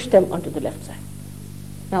and push them onto the left side.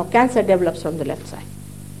 Now cancer develops from the left side.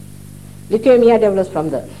 Leukemia develops from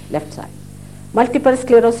the left side. Multiple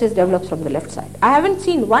sclerosis develops from the left side. I haven't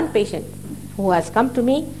seen one patient who has come to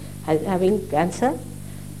me having cancer,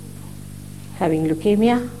 having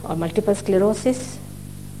leukemia or multiple sclerosis,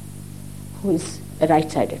 who is a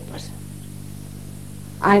right-sided person.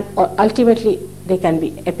 And ultimately they can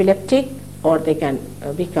be epileptic, or they can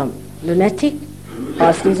become lunatic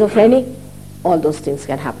or schizophrenic. All those things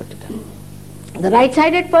can happen to them. The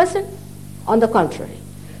right-sided person, on the contrary,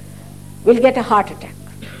 will get a heart attack.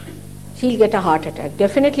 He'll get a heart attack.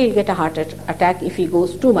 Definitely he'll get a heart attack if he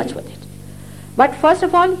goes too much with it. But first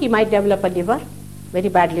of all, he might develop a liver, very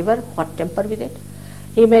bad liver, hot temper with it.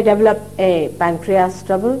 He may develop a pancreas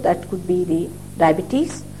trouble, that could be the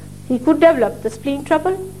diabetes. He could develop the spleen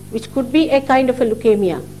trouble, which could be a kind of a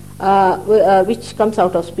leukemia, which comes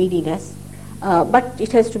out of speediness. But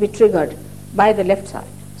it has to be triggered by the left side.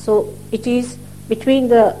 So it is between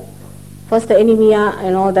first the anemia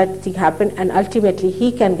and all that thing happen, and ultimately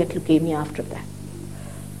he can get leukemia after that.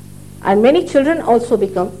 And many children also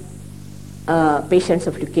become patients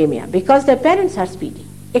of leukemia because their parents are speedy.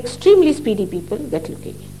 Extremely speedy people get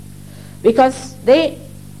leukemia because they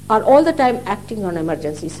are all the time acting on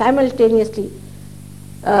emergency. Simultaneously,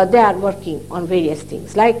 they are working on various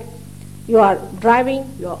things. Like you are driving,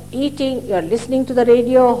 you are eating, you are listening to the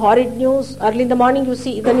radio, horrid news. Early in the morning you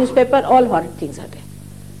see the newspaper, all horrid things are there.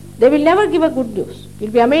 They will never give a good news.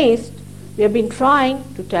 You'll be amazed. We have been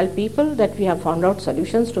trying to tell people that we have found out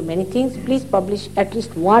solutions to many things. Please publish at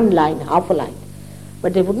least one line, half a line.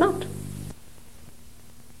 But they would not.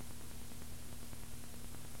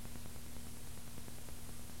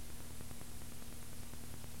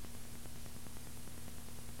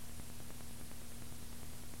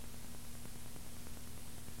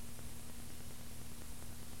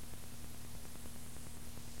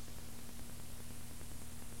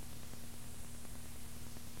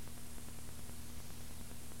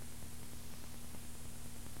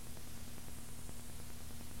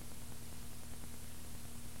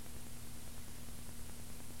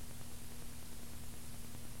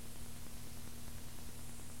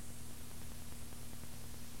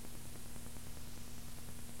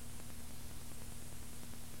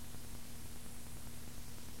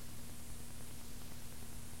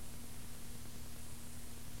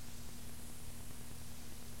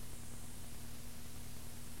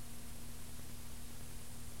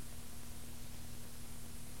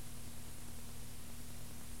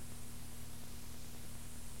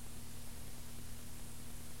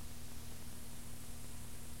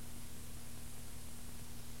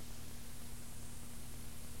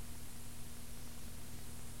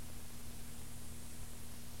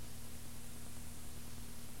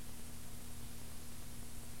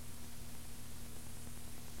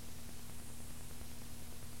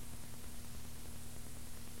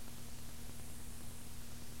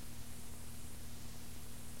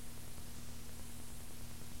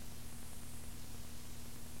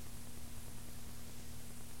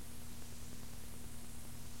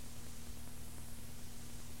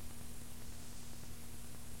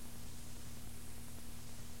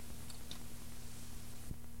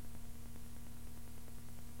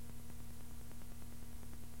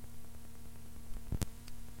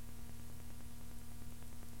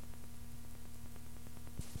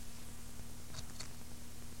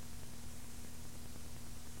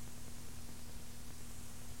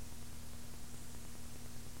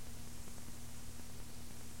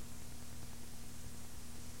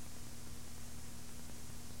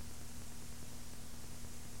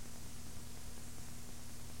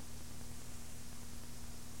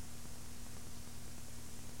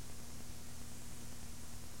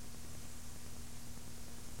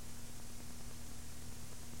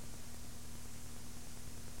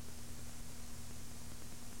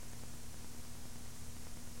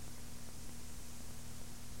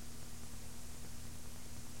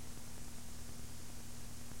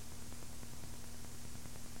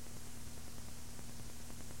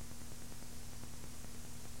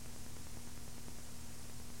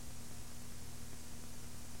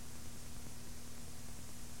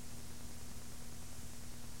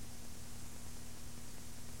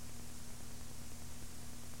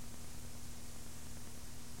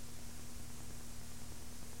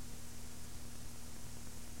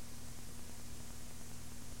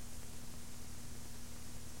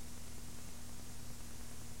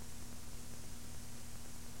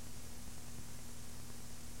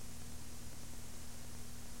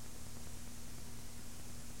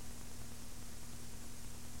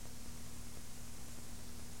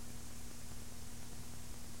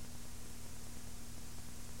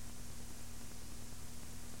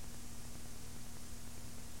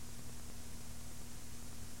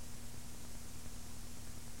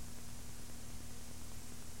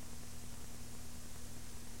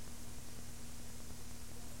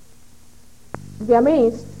 You'll be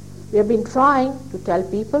amazed. We have been trying to tell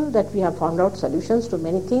people that we have found out solutions to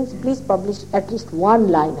many things. Please publish at least one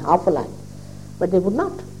line, half a line. But they would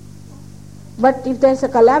not. But if there's a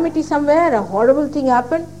calamity somewhere, a horrible thing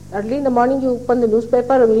happened, early in the morning you open the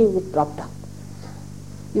newspaper, only you get dropped out.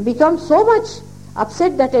 You become so much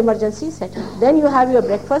upset that emergency set in. Then you have your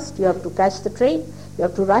breakfast, you have to catch the train, you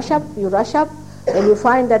have to rush up, when you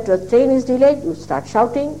find that the train is delayed, you start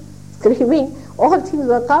shouting, screaming, all things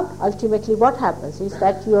work out. Ultimately what happens is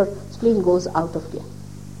that your spleen goes out of gear.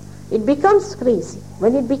 It becomes crazy.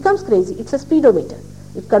 When it becomes crazy, it's a speedometer.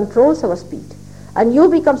 It controls our speed. And you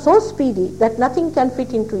become so speedy that nothing can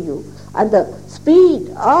fit into you. And the speed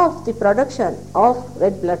of the production of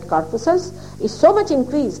red blood corpuscles is so much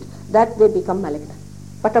increased that they become malignant.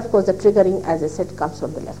 But of course the triggering, as I said, comes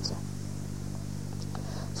from the left side.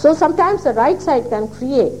 So sometimes the right side can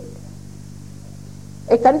create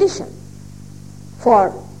a condition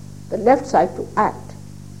for the left side to act.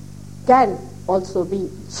 Can also be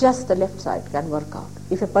just the left side can work out.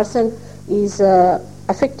 If a person is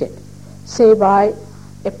affected, say by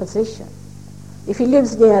a possession, if he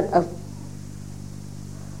lives near a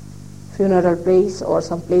funeral place or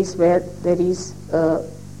some place where there is a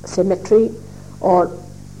cemetery, or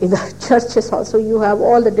in the churches also you have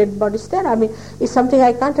all the dead bodies there. I mean, it's something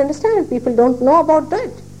I can't understand. People don't know about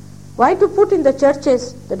that. Why to put in the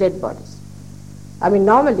churches the dead bodies? I mean,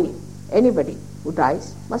 normally anybody who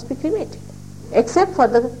dies must be cremated, except for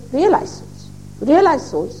the realized souls. Realized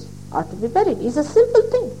souls are to be buried. It's a simple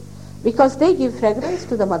thing, because they give fragrance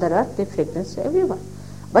to the Mother Earth, they fragrance to everyone.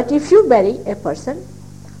 But if you bury a person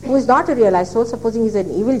who is not a realized soul, supposing he's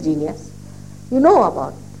an evil genius, you know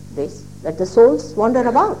about this, that the souls wander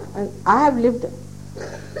about. And I have lived,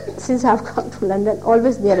 since I've come to London,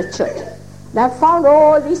 always near a church. And I've found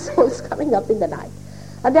all these souls coming up in the night.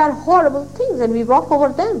 And they are horrible things, and we walk over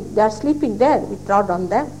them. They are sleeping there, we trod on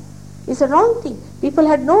them. It's a wrong thing. People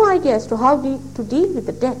had no idea as to how to deal with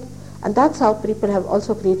the dead. And that's how people have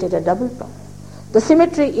also created a double problem. The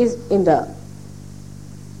cemetery is in the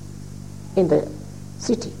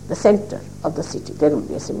city, the center of the city. There will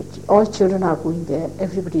be a cemetery. All children are going there,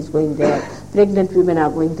 everybody is going there, pregnant women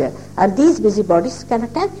are going there. And these busybodies can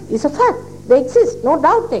attack you. It's a fact. They exist, no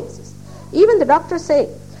doubt they exist. Even the doctors say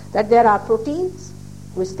that there are proteins,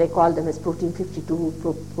 which they call them as protein 52,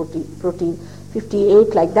 protein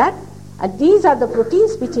 58, like that. And these are the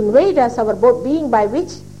proteins which invade us, our being, by which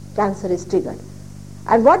cancer is triggered.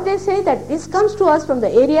 And what they say, that this comes to us from the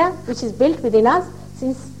area which is built within us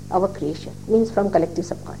since our creation, means from collective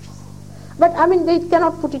subconscious. But I mean, they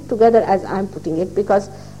cannot put it together as I'm putting it, because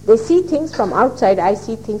they see things from outside, I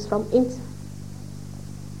see things from inside.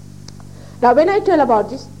 Now when I tell about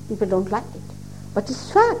this, people don't like it. But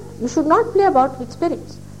it's fact. You should not play about with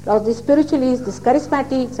spirits. Now the spiritualists, these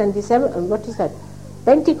charismatics and these,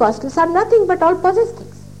 Pentecostals are nothing but all possessed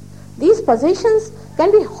things. These possessions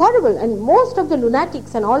can be horrible, and most of the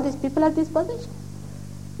lunatics and all these people have these possessions.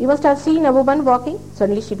 You must have seen a woman walking,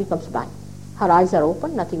 suddenly she becomes blind. Her eyes are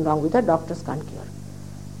open, nothing wrong with her, doctors can't cure.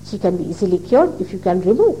 She can be easily cured if you can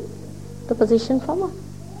remove the possession from her.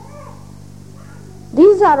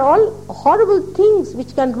 These are all horrible things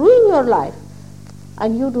which can ruin your life.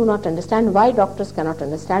 And you do not understand. Why doctors cannot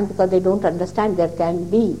understand? Because they don't understand there can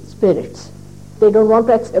be spirits. They don't want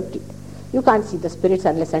to accept it. You can't see the spirits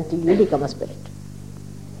unless until you become a spirit.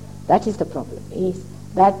 That is the problem. Is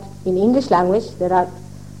that in English language there are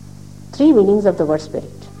three meanings of the word spirit.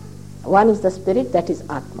 One is the spirit, that is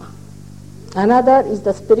Atma. Another is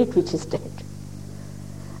the spirit which is dead.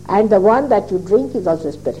 And the one that you drink is also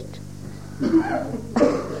a spirit.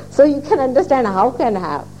 So you can understand how can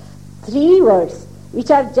have three words which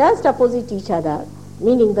are just opposite each other,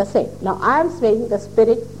 meaning the same. Now I am saying the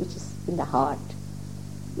spirit which is in the heart,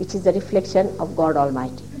 which is the reflection of God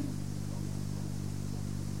Almighty.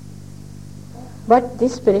 But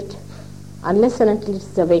this spirit, unless and until it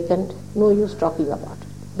is awakened, no use talking about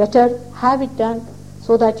it. Better have it done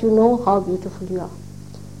so that you know how beautiful you are,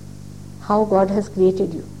 how God has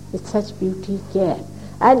created you with such beauty, care.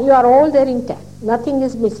 And you are all there intact. Nothing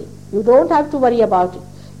is missing. You don't have to worry about it.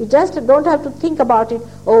 You just don't have to think about it.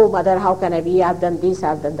 Oh, mother, how can I be? I've done this,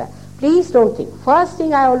 I've done that. Please don't think. First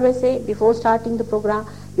thing I always say, before starting the program,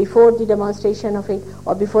 before the demonstration of it,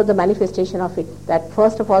 or before the manifestation of it, that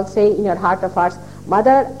first of all say in your heart of hearts,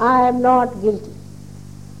 Mother, I am not guilty.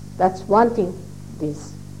 That's one thing.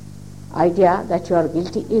 This idea that you are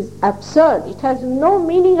guilty is absurd. It has no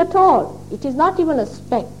meaning at all. It is not even a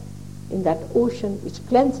speck in that ocean which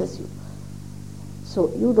cleanses you.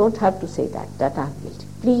 So you don't have to say that I am guilty.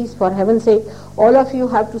 Please, for heaven's sake, all of you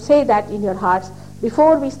have to say that in your hearts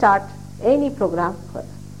before we start any program.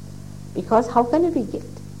 Because how can it be guilt?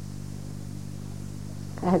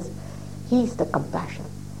 As He is the compassion.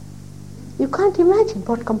 You can't imagine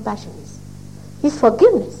what compassion is. His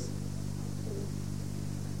forgiveness.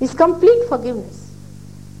 His complete forgiveness.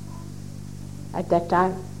 At that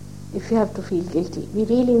time, if you have to feel guilty, we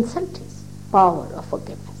really insult His power of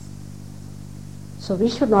forgiveness. So we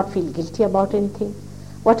should not feel guilty about anything.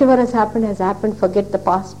 Whatever has happened, forget the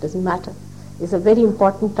past, doesn't matter. It's a very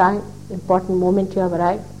important time, important moment you have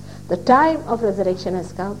arrived. The time of resurrection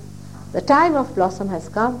has come. The time of blossom has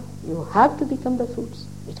come. You have to become the fruits.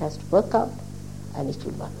 It has to work out, and it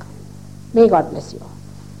will work out. May God bless you all.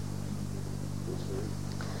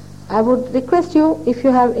 I would request you, if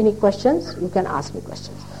you have any questions, you can ask me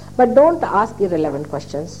questions. But don't ask irrelevant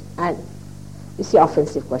questions and, you see,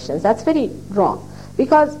 offensive questions. That's very wrong.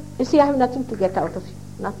 Because, you see, I have nothing to get out of you.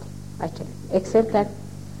 Nothing, I tell you. Except that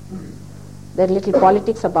there are little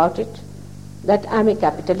politics about it. That I am a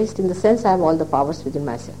capitalist in the sense I have all the powers within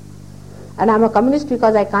myself. And I am a communist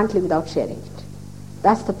because I can't live without sharing it.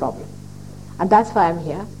 That's the problem. And that's why I am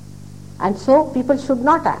here. And so people should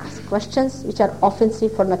not ask questions which are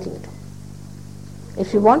offensive for nothing at all.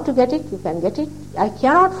 If you want to get it, you can get it. I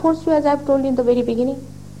cannot force you, as I have told you in the very beginning.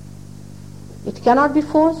 It cannot be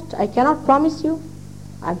forced. I cannot promise you.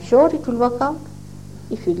 I am sure it will work out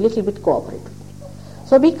if you little bit cooperate with me.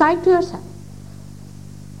 So be kind to yourself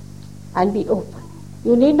and be open.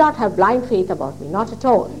 You need not have blind faith about me, not at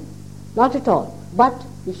all. Not at all. But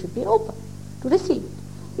you should be open to receive it.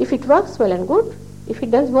 If it works well and good, if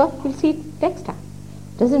it does work, we'll see it next time.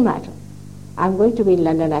 Doesn't matter. I'm going to be in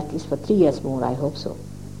London at least for 3 years more, I hope so.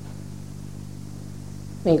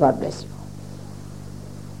 May God bless you.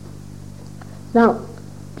 Now,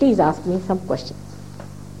 please ask me some questions.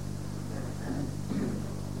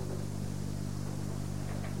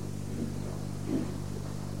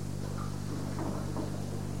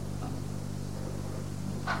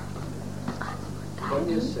 When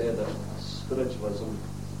you say that spiritualism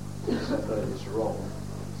is wrong,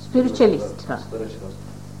 Spiritualist.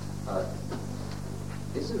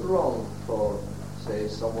 Is it wrong for, say,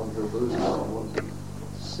 someone who loses someone,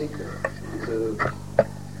 seeker, to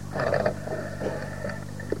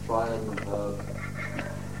try and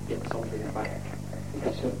get something back that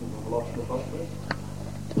they shouldn't have lost in the first place?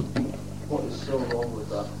 What is so wrong with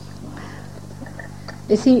that?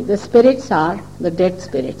 You see, the spirits are, the dead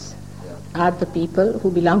spirits, are the people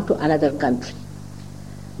who belong to another country.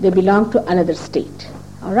 They belong to another state.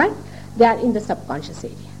 All right? They are in the subconscious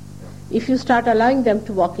area. If you start allowing them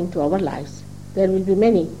to walk into our lives, there will be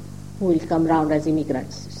many who will come round as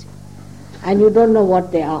immigrants, you see. And you don't know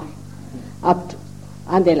what they are up to,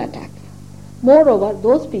 and they'll attack you. Moreover,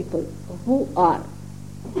 those people who are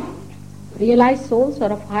realized souls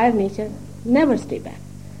or of higher nature never stay back.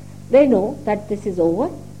 They know that this is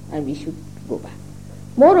over and we should go back.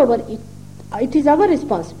 Moreover, it is our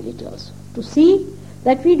responsibility also to see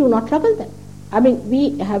that we do not trouble them. I mean,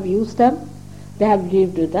 we have used them, they have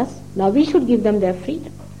lived with us, now we should give them their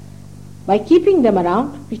freedom. By keeping them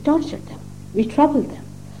around, we torture them, we trouble them.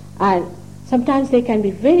 And sometimes they can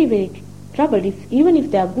be very, very troubled, even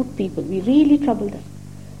if they are good people, we really trouble them.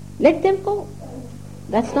 Let them go.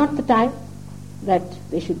 That's not the time that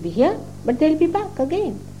they should be here, but they'll be back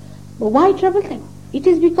again. But why trouble them? It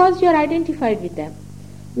is because you are identified with them.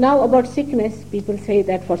 Now about sickness, people say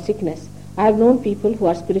that for sickness, I have known people who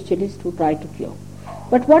are spiritualists who try to cure.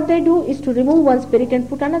 But what they do is to remove one spirit and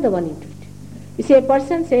put another one into it. You say a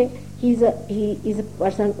person, say, he is a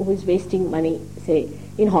person who is wasting money, say,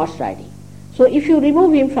 in horse riding. So if you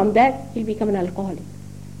remove him from that, he'll become an alcoholic.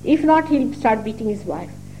 If not, he'll start beating his wife.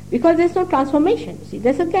 Because there's no transformation. See,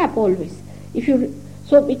 there's a gap always.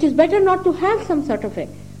 So it is better not to have some sort of a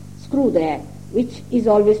screw there, which is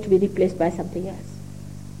always to be replaced by something else.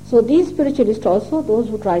 So these spiritualists also, those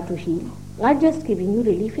who try to heal, are just giving you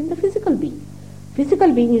relief in the physical being.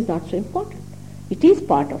 Physical being is not so important. It is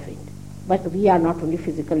part of it. But we are not only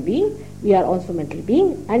physical being, we are also mental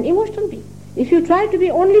being and emotional being. If you try to be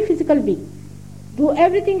only physical being, do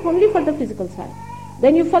everything only for the physical side,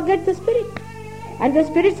 then you forget the spirit. And the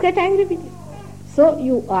spirits get angry with you. So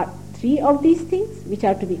you are three of these things which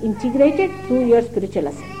are to be integrated through your spiritual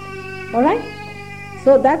ascent. Alright?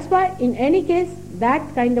 So that's why in any case,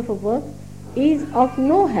 that kind of a work is of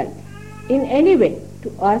no help in any way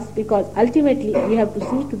to us, because ultimately we have to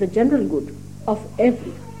see to the general good of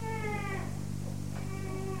everyone.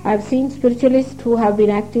 I have seen spiritualists who have been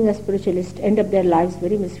acting as spiritualists end up their lives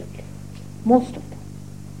very miserably. Most of them.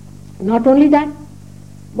 Not only that,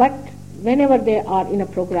 but whenever they are in a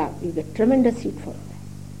program, you get tremendous heat for them.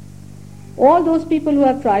 All those people who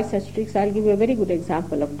have tried such tricks, I'll give you a very good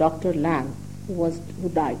example of Dr. Lang. who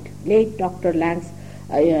died. Late Dr. Lang's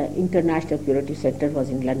International Curative Center was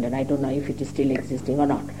in London. I don't know if it is still existing or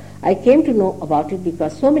not. I came to know about it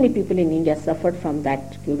because so many people in India suffered from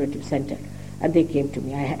that curative center, and they came to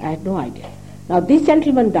me. I had no idea. Now this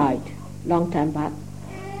gentleman died long time back,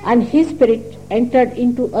 and his spirit entered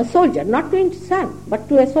into a soldier, not to his son, but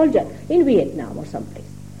to a soldier in Vietnam or someplace.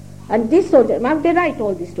 And this soldier, they write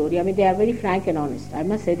all this story. I mean, they are very frank and honest. I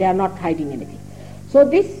must say, they are not hiding anything. So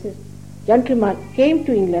this gentleman came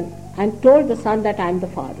to England and told the son that I am the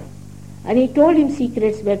father. And he told him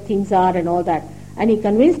secrets where things are and all that. And he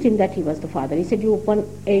convinced him that he was the father. He said, you open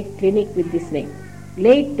a clinic with this name.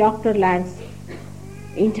 Late Dr. Lang's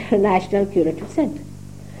International Curative Center.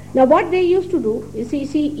 Now what they used to do is,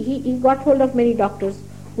 he got hold of many doctors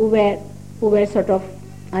who were sort of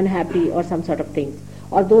unhappy or some sort of things,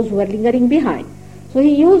 or those who were lingering behind. So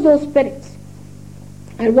he used those spirits.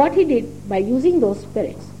 And what he did by using those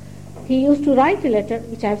spirits, he used to write a letter,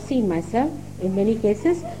 which I have seen myself in many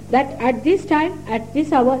cases, that at this time, at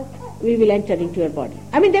this hour, we will enter into your body.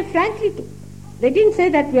 I mean, they frankly do. They didn't say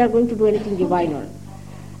that we are going to do anything divine or,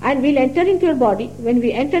 and we'll enter into your body. When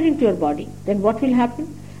we enter into your body, then what will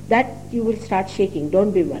happen? That you will start shaking.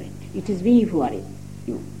 Don't be worried. It is we who are in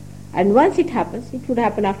you. And once it happens, it would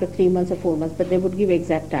happen after 3 months or 4 months, but they would give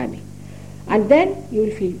exact timing. And then you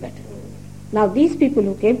will feel better. Now these people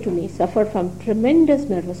who came to me suffered from tremendous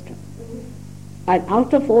nervous trouble. And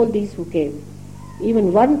out of all these who came,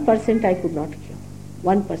 even 1% I could not cure.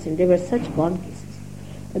 1%. They were such gone cases.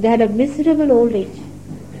 They had a miserable old age.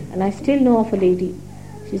 And I still know of a lady.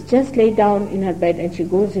 She's just laid down in her bed and she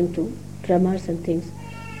goes into tremors and things.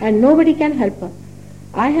 And nobody can help her.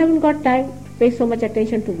 I haven't got time to pay so much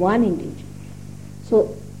attention to one individual.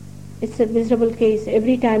 So it's a miserable case.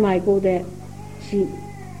 Every time I go there, she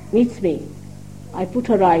meets me. I put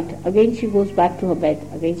her right. Again she goes back to her bed.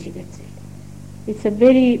 Again she gets ill. It's a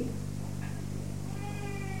very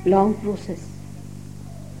long process.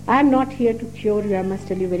 I am not here to cure you, I must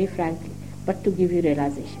tell you very frankly, but to give you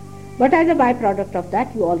realization. But as a byproduct of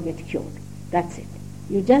that, you all get cured. That's it.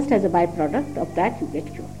 You just as a byproduct of that, you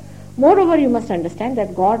get cured. Moreover, you must understand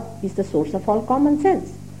that God is the source of all common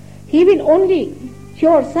sense. He will only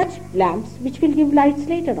cure such lamps which will give lights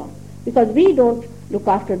later on, because we don't look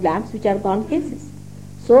after lamps which are gone cases.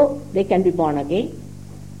 So they can be born again.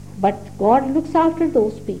 But God looks after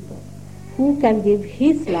those people who can give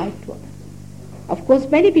His light to others. Of course,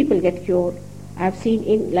 many people get cured. I have seen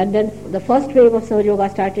in London, the first wave of Sahaja Yoga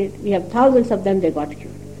started. We have thousands of them, they got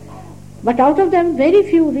cured. But out of them, very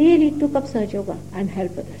few really took up Sahaja Yoga and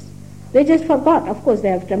helped others. They just forgot. Of course, they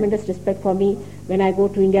have tremendous respect for me. When I go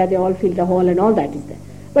to India, they all fill the hall and all that is there.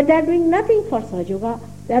 But they are doing nothing for Sahaja Yoga.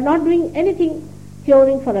 They are not doing anything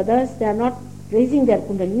curing for others. They are not raising their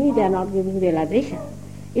kundalini. They are not giving realization.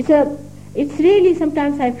 It's really,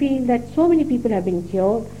 sometimes I feel that so many people have been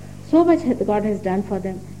cured, so much God has done for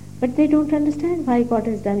them, but they don't understand why God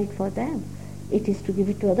has done it for them. It is to give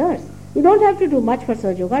it to others. You don't have to do much for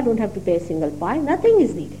Sahaja Yoga, don't have to pay a single pie, nothing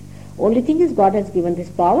is needed. Only thing is God has given this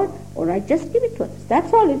power, alright, just give it to others.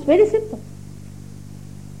 That's all, it's very simple.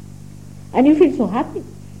 And you feel so happy.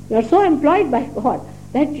 You are so employed by God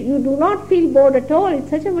that you do not feel bored at all. It's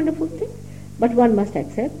such a wonderful thing. But one must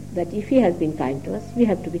accept that if He has been kind to us, we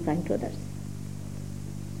have to be kind to others.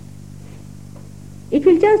 It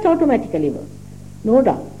will just automatically work. No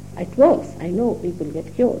doubt. It works. I know people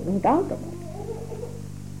get cured. No doubt about it.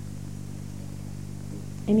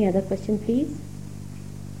 Any other question, please?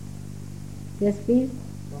 Yes, please.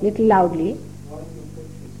 Little loudly.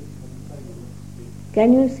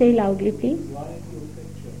 Can you say loudly, please?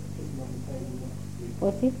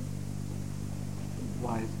 What's it?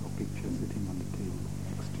 Why is your picture sitting on the table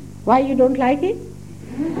next to you? Why you don't like it?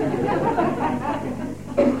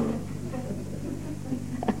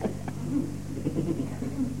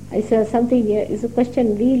 It's a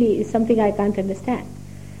question really is something I can't understand.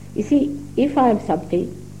 You see, if I am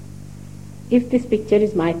something, if this picture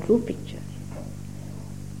is my true picture,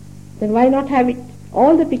 then why not have it?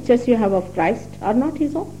 All the pictures you have of Christ are not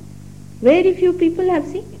His own. Very few people have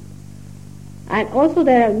seen it. And also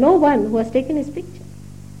there are no one who has taken His picture.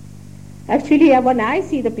 Actually, when I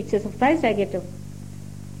see the pictures of Christ, I get a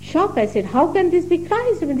shock. I said, how can this be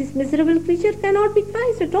Christ? I mean, this miserable creature cannot be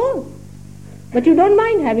Christ at all. But you don't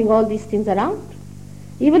mind having all these things around.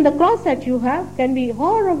 Even the cross that you have can be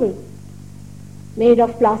horrible. Made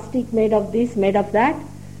of plastic, made of this, made of that.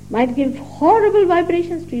 Might give horrible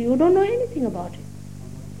vibrations to you. You don't know anything about it.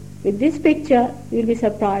 With this picture, you will be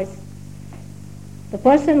surprised. The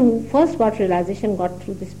person who first got realization got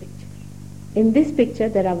through this picture. In this picture,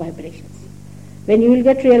 there are vibrations. When you will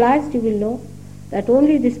get realized, you will know that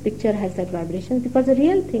only this picture has that vibration, because the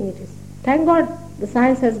real thing it is. Thank God the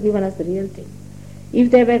science has given us the real thing.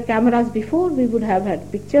 If there were cameras before, we would have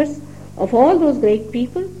had pictures of all those great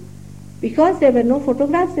people. Because there were no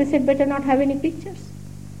photographs, they said better not have any pictures.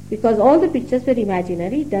 Because all the pictures were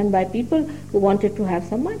imaginary, done by people who wanted to have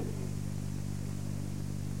some money.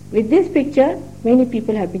 With this picture, many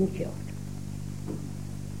people have been cured.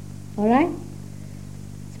 All right?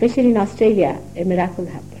 Especially in Australia, a miracle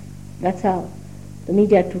happened. That's how the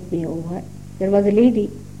media took me over. There was a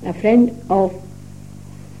lady, a friend of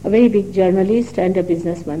a very big journalist and a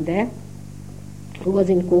businessman there, who was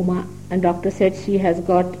in coma, and doctor said she has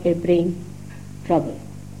got a brain trouble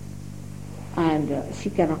and she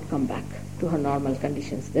cannot come back to her normal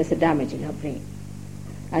conditions. There's a damage in her brain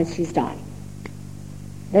and she's dying.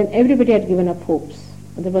 Then everybody had given up hopes.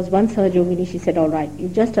 And there was one Sahaja, she said, all right, you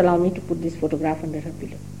just allow me to put this photograph under her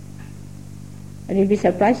pillow. And you'll be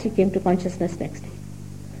surprised, she came to consciousness next day.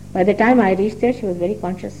 By the time I reached there, she was very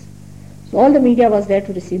conscious. So all the media was there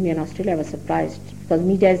to receive me in Australia. I was surprised, because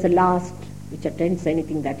media is the last which attends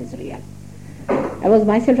anything that is real. I was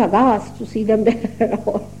myself aghast to see them there.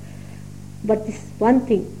 But this one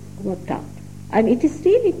thing worked out. And it is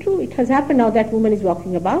really true. It has happened now. That woman is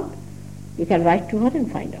walking about. You can write to her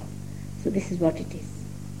and find out. So this is what it is.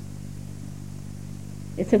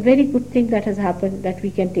 It's a very good thing that has happened, that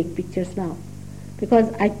we can take pictures now.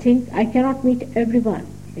 Because I think I cannot meet everyone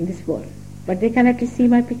in this world, but they can at least see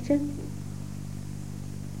my picture.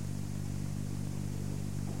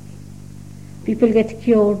 People get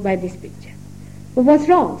cured by this picture. But what's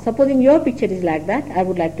wrong? Supposing your picture is like that, I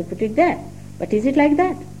would like to put it there. But is it like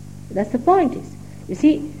that? That's the point is. You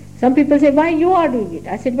see, some people say, why you are doing it?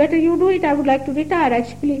 I said, better you do it, I would like to retire.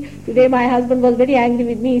 Actually, today my husband was very angry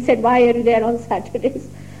with me. He said, why are you there on Saturdays?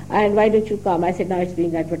 And why don't you come? I said, now it's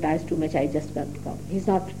being advertised too much, I just can't come. He's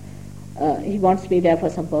not, he wants me there for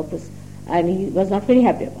some purpose. And he was not very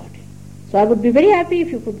happy about it. So I would be very happy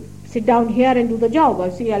if you could sit down here and do the job.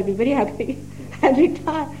 Or see, I'll be very happy and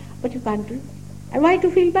retire. But you can't do it. And why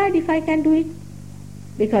to feel bad if I can do it?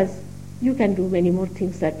 Because you can do many more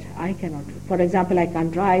things that I cannot do. For example, I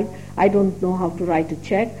can't drive. I don't know how to write a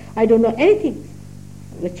check. I don't know anything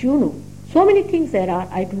that you know. So many things there are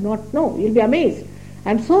I do not know. You'll be amazed.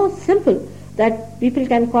 I'm so simple that people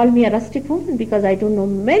can call me a rustic woman because I don't know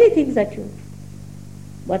many things that you know.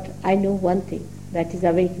 But I know one thing, that is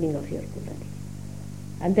awakening of your Kundalini.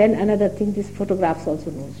 And then another thing, this photographs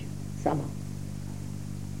also knows you somehow.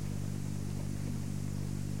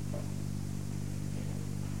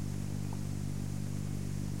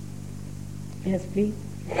 Yes, please.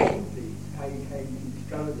 How you came to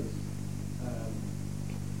discover this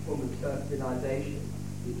form of self-realization,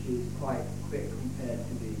 which is quite quick compared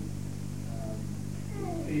to the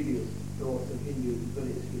previous thoughts of Hindus and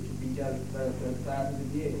Buddhists, which have been developed for thousands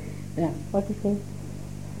of years. Yeah, what do you think?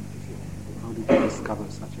 How did you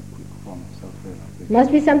discover such a quick form of self-realization?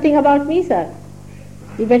 Must be something about me, sir.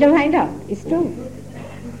 You better find out. It's true.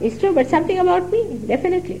 It's true, but something about me,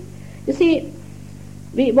 definitely. You see,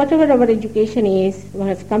 whatever our education is, what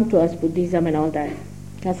has come to us, Buddhism and all that,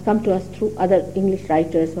 has come to us through other English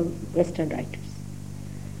writers or Western writers.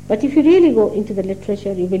 But if you really go into the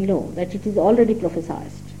literature, you will know that it is already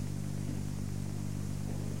prophesied.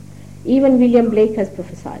 Even William Blake has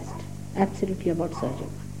prophesied absolutely about Sahaja.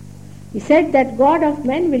 He said that God of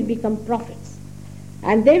men will become prophets,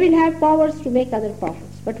 and they will have powers to make other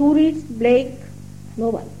prophets. But who reads Blake? No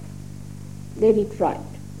one. They read Freud.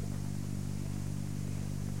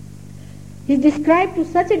 He is described to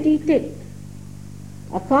such a detailed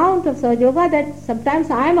account of Sahaja Yoga that sometimes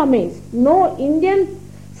I am amazed. No Indian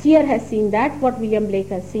seer has seen that, what William Blake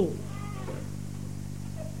has seen.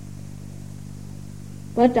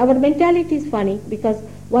 But our mentality is funny, because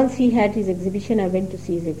once he had his exhibition, I went to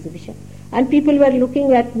see his exhibition. And people were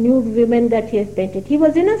looking at nude women that he has painted. He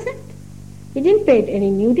was innocent. He didn't paint any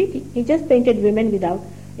nudity. He just painted women without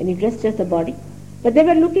any dress, just the body. But they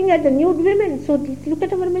were looking at the nude women. So look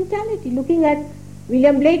at our mentality. Looking at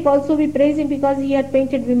William Blake also, we praise him because he had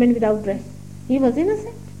painted women without dress. He was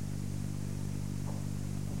innocent.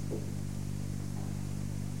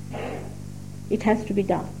 It has to be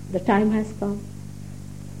done. The time has come.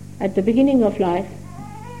 At the beginning of life,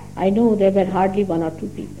 I know there were hardly one or two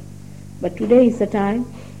people. But today is the time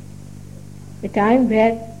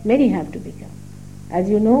where many have to become. As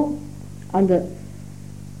you know, on the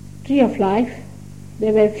tree of life,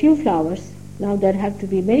 there were few flowers. Now there have to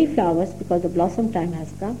be many flowers because the blossom time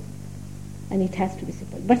has come, and it has to be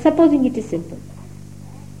simple. But supposing it is simple,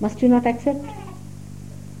 must you not accept?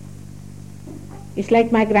 It's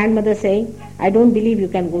like my grandmother saying, I don't believe you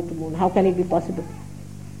can go to moon. How can it be possible?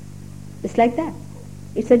 The It's like that.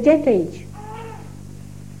 It's a jet age.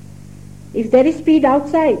 If there is speed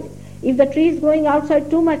outside, if the tree is growing outside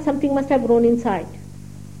too much, something must have grown inside.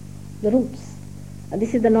 The roots. And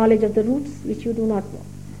this is the knowledge of the roots which you do not know,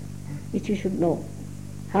 which you should know.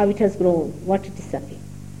 How it has grown, what it is sucking.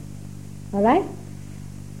 Alright?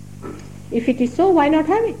 If it is so, why not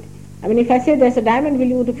have it? I mean, if I say there's a diamond, will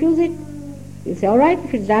you refuse it? You say, alright,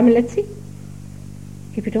 if it's diamond, let's see.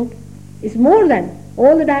 Keep it open. It's more than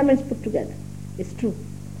all the diamonds put together. It's true.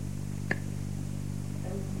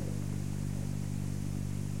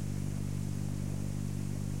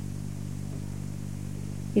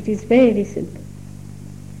 It is very simple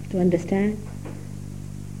to understand.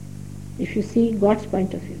 If you see God's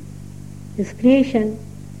point of view, His creation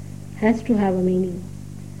has to have a meaning,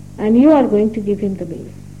 and you are going to give Him the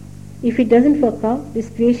meaning. If it doesn't work out, this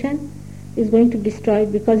creation is going to destroy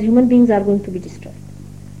it, because human beings are going to be destroyed.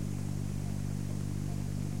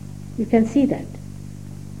 You can see that.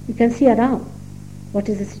 You can see around what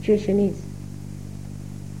is the situation is.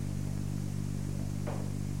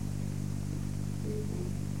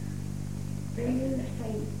 Do you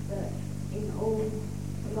think that in all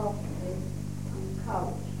philosophies and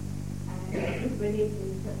cults and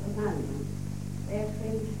religions at the moment, there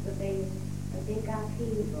seems to be a big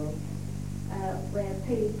upheaval where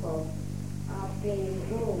people are being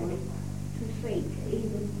drawn to seek,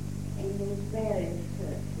 even in these various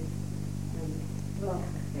churches and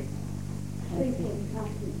philosophies, seeking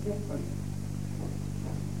something different?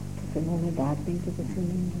 You're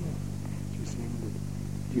saying that,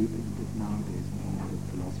 do you think that nowadays in all the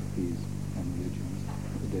philosophies and religions,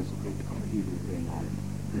 there's a great upheaval going on,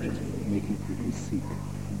 which is making people seek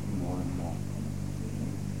more and more?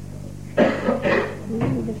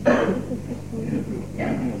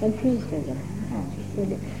 Confused,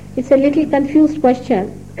 it's a little confused question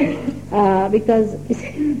because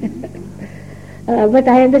but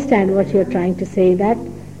I understand what you're trying to say, that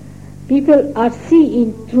people are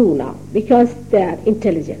seeing through now because they are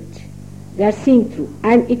intelligent. They are seeing through,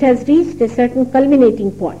 and it has reached a certain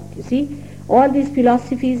culminating point. You see, all these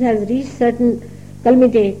philosophies has reached certain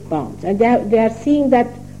culminating bounds, and they are seeing that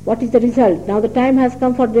what is the result. Now the time has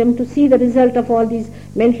come for them to see the result of all these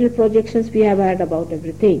mental projections we have had about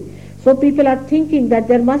everything. So people are thinking that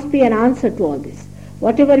there must be an answer to all this.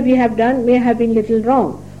 Whatever we have done may have been little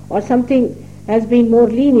wrong, or something has been more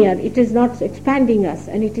linear. It is not expanding us,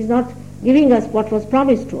 and it is not giving us what was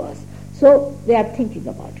promised to us. So they are thinking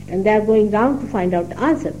about it, and they are going down to find out the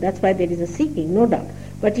answer. That's why there is a seeking, no doubt.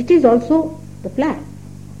 But it is also the plan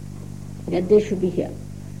that they should be here,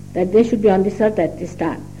 that they should be on this earth at this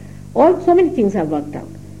time. So many things have worked out.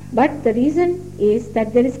 But the reason is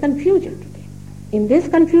that there is confusion today. In this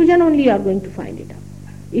confusion only you are going to find it out.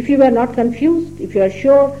 If you were not confused, if you are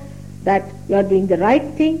sure that you are doing the right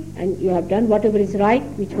thing and you have done whatever is right,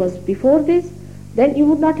 which was before this, then you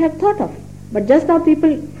would not have thought of it. But just now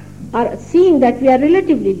people are seeing that we are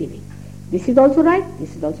relatively living. This is also right,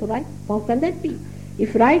 this is also right. How can that be?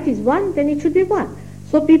 If right is one, then it should be one.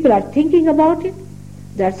 So people are thinking about it.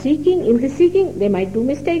 They are seeking. In the seeking, they might do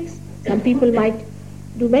mistakes. Some people might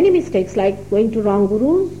do many mistakes, like going to wrong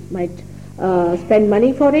gurus, might spend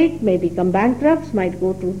money for it, may become bankrupts, might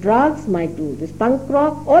go to drugs, might do this punk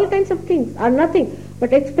rock. All kinds of things are nothing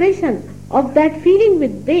but expression of that feeling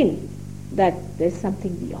within that there is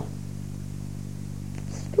something beyond.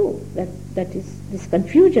 It's true that is this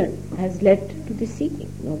confusion has led to this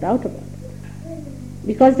seeking, no doubt about it.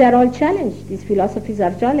 Because they are all challenged. These philosophies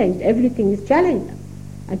are challenged. Everything is challenged.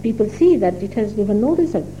 And people see that it has given no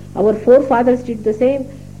result. Our forefathers did the same.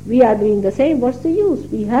 We are doing the same. What's the use?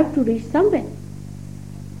 We have to reach somewhere.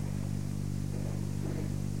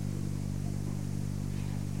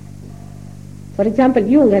 For example,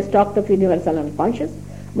 Jung has talked of universal unconscious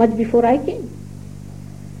much before I came.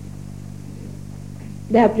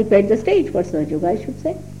 They have prepared the stage for Sahaja Yoga, I should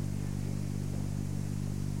say.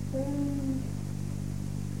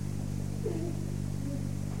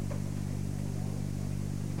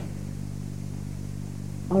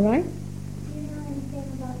 All right? Do you know anything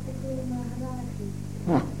about the Guru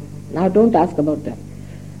Maharaji? Now don't ask about that.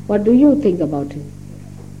 What do you think about him?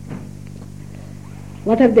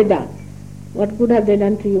 What have they done? What good have they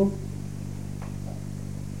done to you?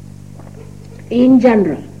 In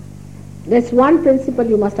general, there's one principle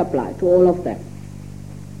you must apply to all of them.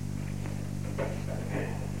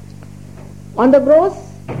 On the gross,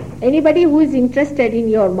 anybody who is interested in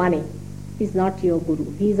your money is not your guru.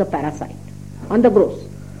 He is a parasite. On the gross.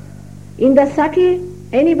 In the subtle,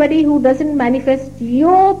 anybody who doesn't manifest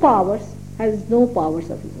your powers has no powers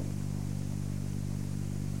of his own.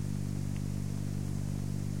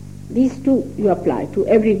 These two you apply to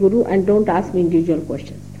every guru and don't ask me individual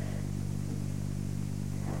questions.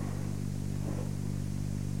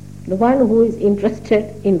 The one who is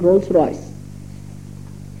interested in Rolls Royce,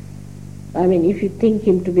 I mean, if you think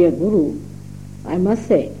him to be a guru, I must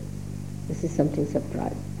say, this is something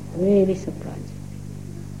surprising, very surprising.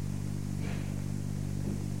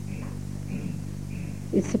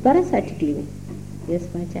 It's a parasitic living. Yes,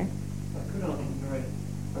 my child. I could ask a very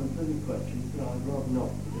unpleasant question, but I'd rather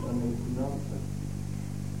not, because I know you can answer.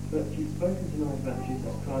 But you've spoken tonight about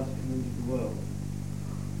Jesus Christ coming into the world,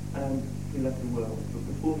 and he left the world, but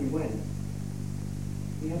before he went,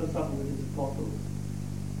 he had a supper with his apostles,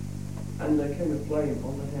 and there came a flame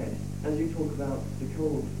on the head. As you talk about the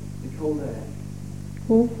cold air.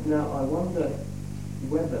 Who? Now I wonder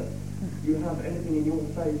whether you have anything in your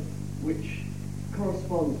faith which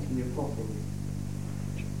corresponds to the apostles.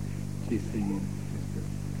 She's saying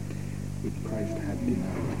if Christ had been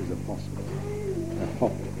with his apostles, a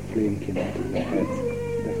hot flame came out of their heads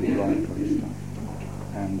that was right for his staff.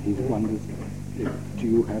 And he wonders, do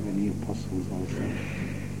you have any apostles also?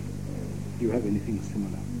 Do you have anything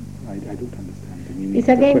similar? I don't understand the meaning. It's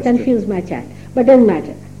again confused, my child, but doesn't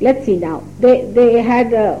matter. Let's see now. They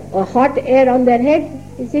had a hot air on their head.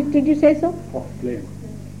 Is it? Did you say so? Hot flame.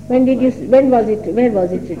 When did you? When was it? Where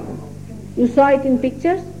was it written? You saw it in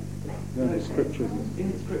pictures? No, the scriptures.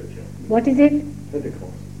 In Scripture, What is it?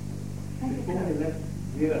 Pentecost. before he left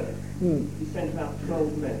the earth, he sent out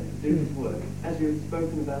 12 men to do his work, as you had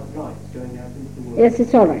spoken about lights going out into the world. Yes,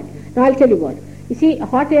 it's all right. Now I'll tell you what. You see,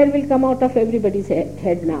 hot air will come out of everybody's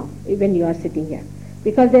head now, even you are sitting here,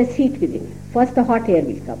 because there's heat within it. First the hot air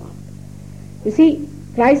will come out. You see,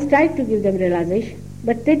 Christ tried to give them realization,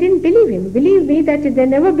 but they didn't believe him. Believe me that they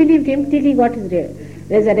never believed him till he got his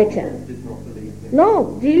resurrection. Did not believe him.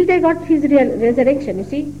 No, till they got his resurrection, you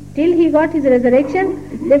see. Till he got his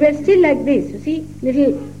resurrection, they were still like this, you see,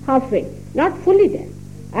 little halfway, not fully there.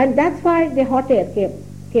 And that's why the hot air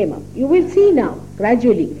came up. You will see now,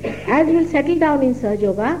 gradually, as you will settle down in Sahaja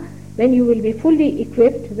Yoga, when you will be fully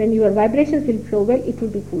equipped, when your vibrations will flow well, it will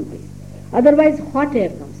be full breeze. Otherwise, hot air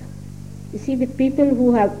comes up. You see, with people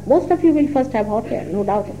who have, most of you will first have hot air, no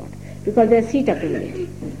doubt about it, because there's heat accumulating.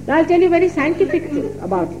 Now I'll tell you a very scientific thing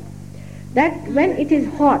about it, that when it is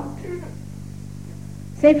hot,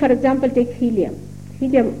 say for example take helium.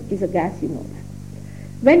 Helium is a gas, you know that.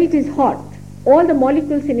 When it is hot, all the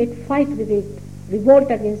molecules in it fight with it,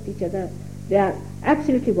 revolt against each other, they are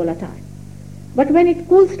absolutely volatile. But when it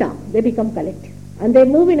cools down, they become collective, and they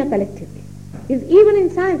move in a collective way. Even in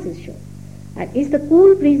science is shown. And is the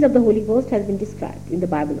cool breeze of the Holy Ghost has been described in the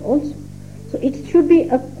Bible also. So it should be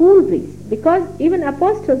a cool breeze, because even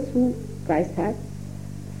apostles who Christ had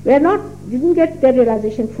didn't get their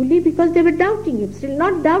realization fully because they were doubting him. Still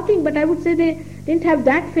not doubting, but I would say they didn't have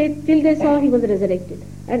that faith till they saw he was resurrected.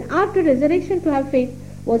 And after resurrection to have faith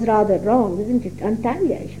was rather wrong, isn't it?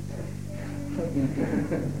 Untimely, I should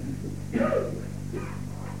say.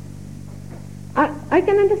 I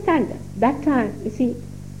can understand that. That time, you see,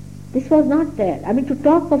 this was not there. I mean, to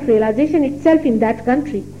talk of realization itself in that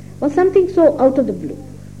country was something so out of the blue.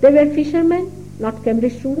 They were fishermen, not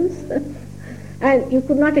Cambridge students, and you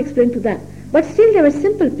could not explain to them. But still they were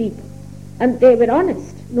simple people, and they were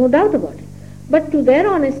honest, no doubt about it. But to their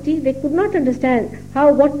honesty, they could not understand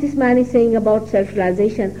what this man is saying about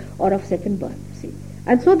self-realization or of second birth, see.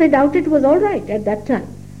 And so they doubted it was all right at that time.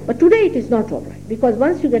 But today it is not all right, because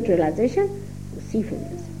once you get realization, you see for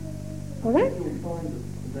yourself. All right? You'll find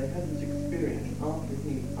that they had this experience after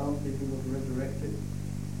he was resurrected.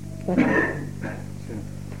 But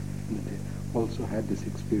They also had this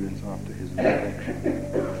experience after his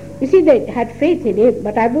resurrection. you see, they had faith in him,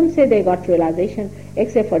 but I wouldn't say they got realization,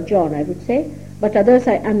 except for John, I would say. But others,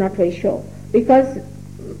 I'm not very sure. Because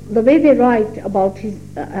the way they write about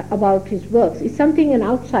his works is something an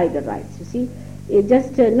outsider writes, you see. It's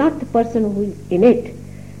just not the person who is in it.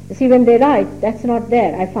 You see, when they write, that's not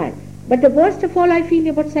there, I find. But the worst of all I feel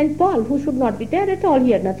about St. Paul, who should not be there at all.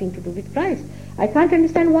 He had nothing to do with Christ. I can't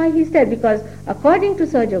understand why he's there, because according to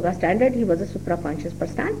Sahaja Yoga standard, he was a supraconscious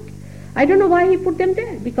personality. I don't know why he put them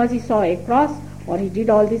there, because he saw a cross, or he did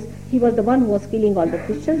all this. He was the one who was killing all the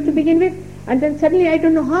Christians to begin with, and then suddenly I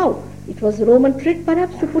don't know how. It was a Roman trick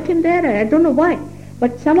perhaps to put him there, and I don't know why.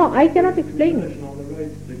 But somehow I cannot explain it. On the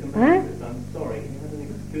road to Damascus, I'm sorry, he had an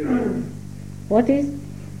experience. What is?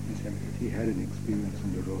 He had an experience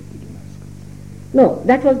on the road to Damascus. No,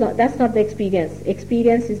 that's not the experience.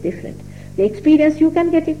 Experience is different. The experience, you can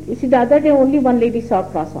get it. You see, the other day only one lady saw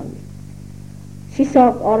a cross on me. She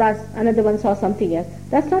saw auras, another one saw something else.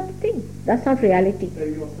 That's not the thing. That's not reality. So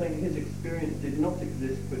you're saying his experience did not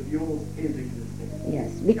exist, but yours is existing.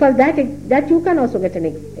 Yes, because that you can also get an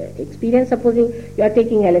experience. Supposing you are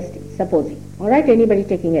taking LSD, supposing, all right, anybody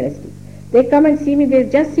taking LSD, they come and see me, they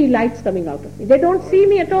just see lights coming out of me. They don't see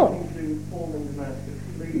me at all.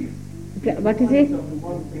 What is it?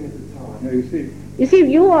 No, You see,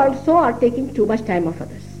 you also are taking too much time of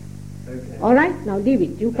others. Okay. All right, now leave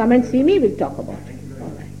it. You come and see me, we'll talk about it. All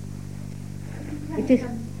right. It is.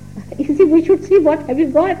 You see, we should see what have you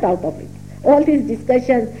got out of it. All these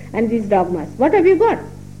discussions and these dogmas. What have you got?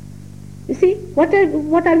 You see, what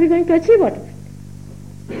are we going to achieve out of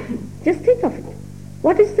it? Just think of it.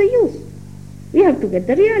 What is the use? We have to get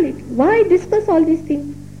the reality. Why discuss all these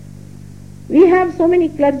things? We have so many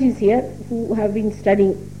clergies here who have been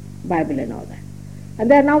studying Bible and all that. And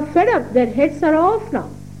they are now fed up. Their heads are off now.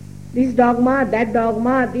 This dogma,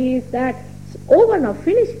 this, that. It's over now.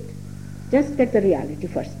 Finish it. Just get the reality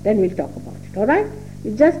first. Then we'll talk about it. All right?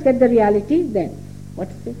 You just get the reality, then. What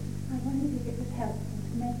is it? I wondered if it would help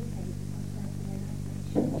to meditate on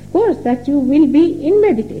self-realization. Of course, that you will be in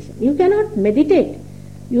meditation. You cannot meditate.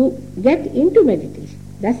 You get into meditation.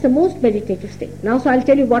 That's the most meditative state. Now, so I'll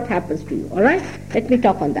tell you what happens to you. All right? Let me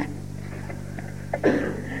talk on that.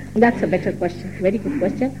 That's a better question. Very good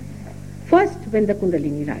question. First, when the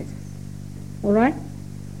Kundalini rises. All right?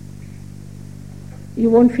 You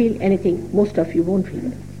won't feel anything. Most of you won't feel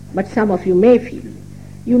anything. But some of you may feel.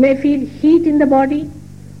 You may feel heat in the body.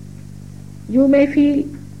 You may feel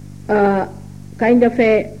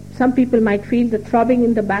some people might feel the throbbing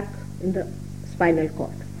in the back, in the spinal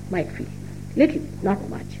cord. Might feel. Little, not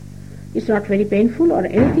much. It's not very painful or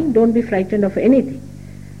anything. Don't be frightened of anything.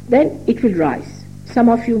 Then it will rise. Some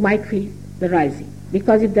of you might feel the rising.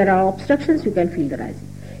 Because if there are obstructions, you can feel the rising.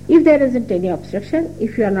 If there isn't any obstruction,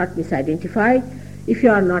 if you are not misidentified, if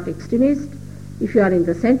you are not extremist, if you are in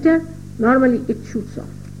the center, normally it shoots off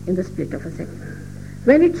in the split of a second.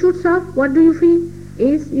 When it shoots off, what do you feel?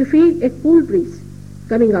 You feel a cool breeze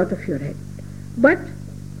coming out of your head. But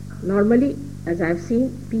normally, as I have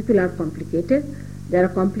seen, people are complicated. There are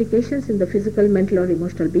complications in the physical, mental or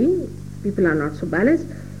emotional being. People are not so balanced.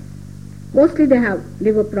 Mostly they have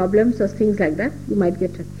liver problems or things like that. You might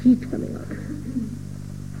get a heat coming out of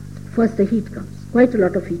it. First the heat comes. Quite a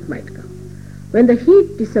lot of heat might come. When the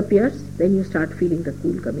heat disappears, then you start feeling the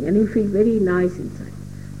cool coming and you feel very nice inside.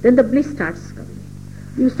 Then the bliss starts coming.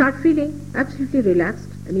 You start feeling absolutely relaxed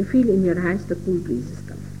and you feel in your hands the cool breeze is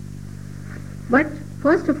coming. But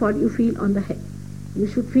first of all, you feel on the head. You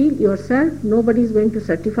should feel yourself. Nobody is going to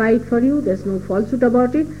certify it for you. There's no falsehood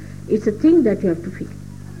about it. It's a thing that you have to feel.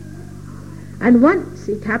 And once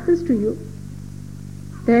it happens to you,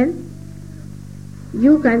 then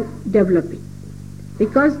you can develop it.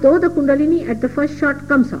 Because though the Kundalini at the first shot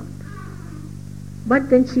comes out, but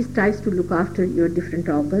then she tries to look after your different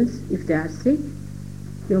organs if they are sick,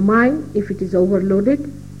 your mind if it is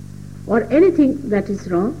overloaded, or anything that is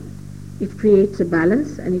wrong, it creates a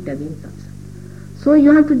balance and it again comes out. So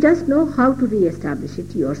you have to just know how to re-establish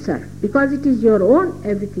it yourself. Because it is your own,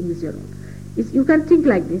 everything is your own. You can think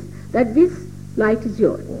like this, that this light is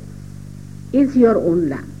your own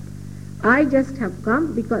lamp. I just have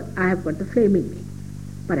come because I have got the flame in me,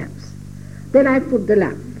 perhaps. Then I put the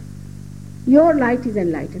lamp. Your light is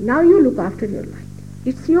enlightened. Now you look after your light.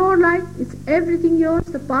 It's your light, it's everything yours,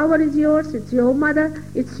 the power is yours, it's your mother,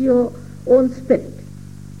 it's your own spirit.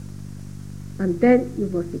 And then you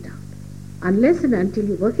work it out. Unless and until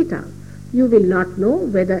you work it out, you will not know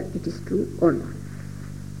whether it is true or not.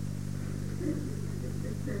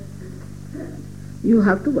 You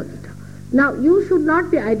have to work it out. Now, you should not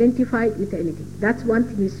be identified with anything. That's one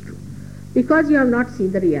thing is true. Because you have not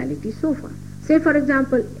seen the reality so far. Say, for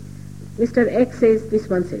example, Mr. X says, this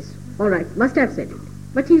one says, all right, must have said it.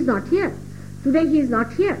 But he is not here. Today he is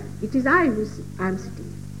not here. It is I who am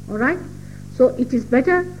sitting. All right? So it is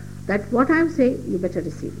better that what I am saying, you better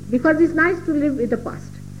receive it. Because it's nice to live with the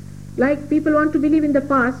past. Like people want to believe in the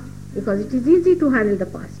past because it is easy to handle the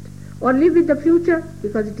past. Or live with the future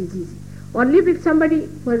because it is easy. Or live with somebody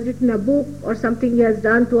who has written a book or something he has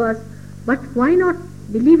done to us. But why not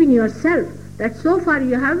believe in yourself that so far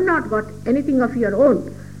you have not got anything of your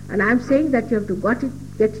own. And I am saying that you have to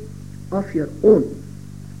get it of your own.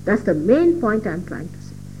 That's the main point I am trying to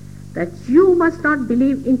say. That you must not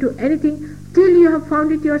believe into anything till you have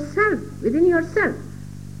found it yourself, within yourself.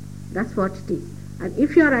 That's what it is. And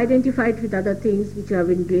if you are identified with other things which you have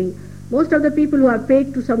been doing, most of the people who are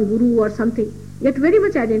paid to some guru or something get very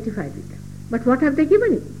much identified with them. But what have they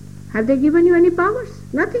given you? Have they given you any powers?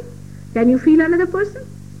 Nothing. Can you feel another person?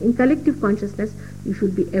 In collective consciousness, you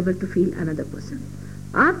should be able to feel another person.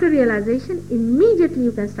 After realization, immediately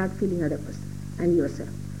you can start feeling other person and yourself.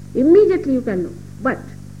 Immediately you can know. But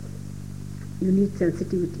You need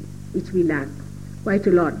sensitivity, which we lack quite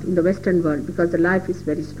a lot in the Western world because the life is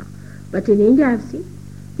very strong. But in India I have seen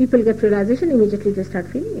people get realization, immediately they start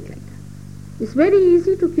feeling it like that. It's very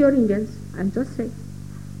easy to cure Indians, I'm just saying,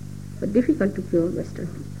 but difficult to cure Western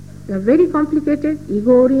people. They are very complicated,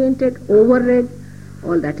 ego-oriented, over-read,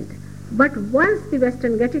 all that is there. But once the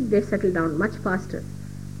Western get it, they settle down much faster,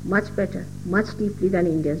 much better, much deeply than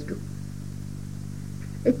Indians do.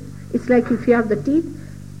 It's like if you have the teeth,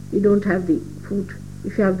 you don't have the food.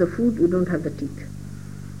 If you have the food, you don't have the teeth.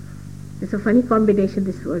 It's a funny combination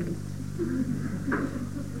this world is.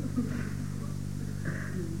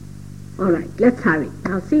 All right, let's have it.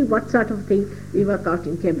 Now see what sort of thing we work out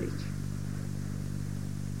in Cambridge.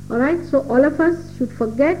 All right, so all of us should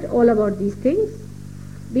forget all about these things.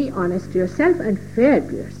 Be honest to yourself and fair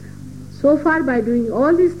to yourself. So far by doing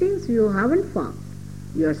all these things, you haven't found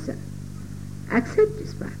yourself. Accept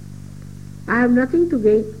this fact. I have nothing to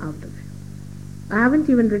gain out of it. I haven't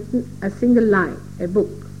even written a single line, a book.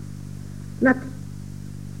 Nothing.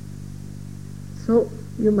 So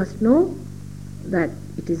you must know that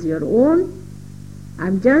it is your own.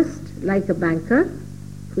 I'm just like a banker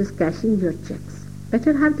who is cashing your checks.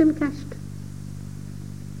 Better have them cashed,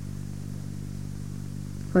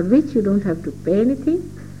 for which you don't have to pay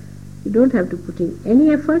anything, you don't have to put in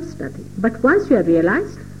any efforts, nothing. But once you have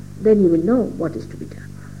realized, then you will know what is to be done.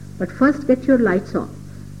 But first get your lights on.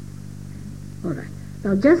 All right.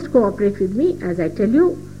 Now just cooperate with me as I tell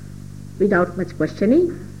you without much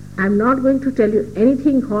questioning. I'm not going to tell you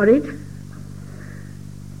anything horrid,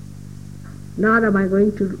 nor am I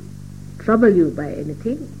going to trouble you by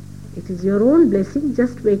anything. It is your own blessing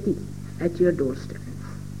just waiting at your doorstep.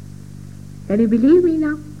 Can you believe me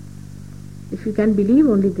now? If you can believe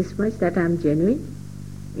only this much, that I am genuine,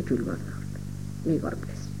 it will work out. May God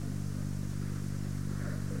bless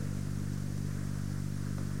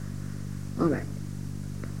you. All right.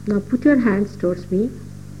 Now put your hands towards me.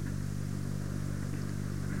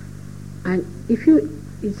 And if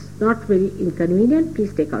it's not very inconvenient,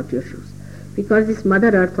 please take out your shoes. Because this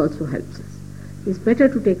Mother Earth also helps us. It's better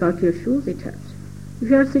to take out your shoes, it helps. If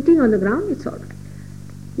you are sitting on the ground, it's all right.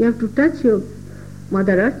 You have to touch your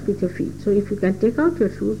Mother Earth with your feet. So if you can take out your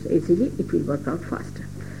shoes easily, it will work out faster.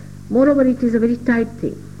 Moreover, it is a very tight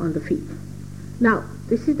thing on the feet. Now,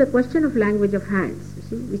 this is the question of language of hands, you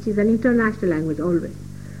see, which is an international language always.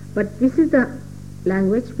 But this is the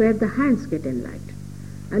language where the hands get enlightened.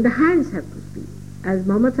 And the hands have to speak. As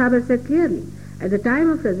Muhammad Sahib said clearly, at the time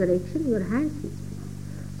of resurrection, your hands will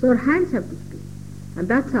speak. So our hands have to speak. And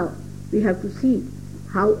that's how we have to see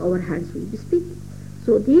how our hands will be speaking.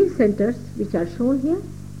 So these centers which are shown here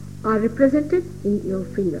are represented in your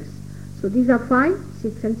fingers. So these are 5,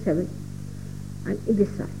 6 and 7. And in this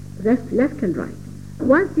side, left and right.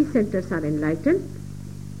 Once these centers are enlightened,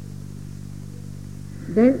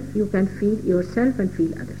 then you can feel yourself and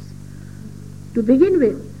feel others. To begin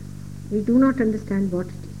with, we do not understand what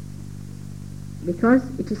it is, because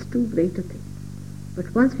it is too great a thing.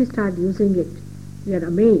 But once we start using it, we are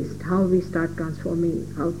amazed how we start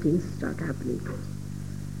transforming, how things start happening to us.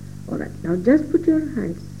 All right, now just put your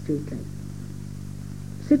hands straight like.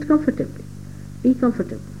 Sit comfortably. Be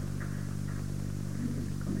comfortable.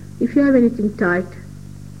 If you have anything tight,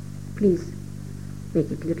 please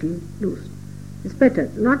make it little loose. It's better.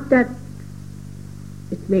 Not that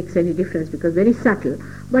it makes any difference, because very subtle.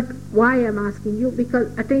 But why I'm asking you?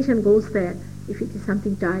 Because attention goes there if it is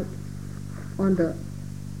something tight. On the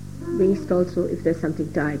waist also, if there's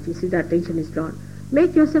something tight, you see the attention is drawn.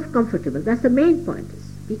 Make yourself comfortable. That's the main point.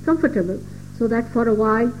 Be comfortable so that for a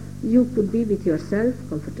while you could be with yourself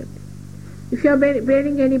comfortably. If you are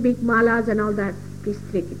wearing any big malas and all that, please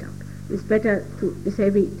take it out. It's better to, this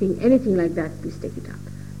heavy thing, anything like that, please take it out.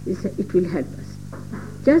 It will help us.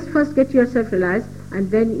 Just first get yourself realized,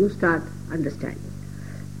 and then you start understanding.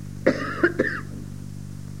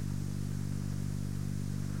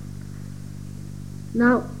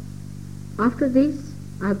 Now, after this,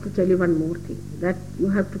 I have to tell you one more thing, that you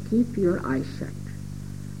have to keep your eyes shut.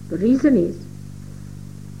 The reason is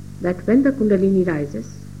that when the Kundalini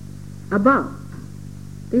rises above,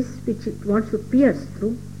 this which it wants to pierce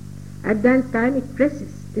through, at that time it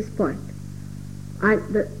presses this point,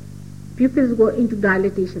 and the pupils go into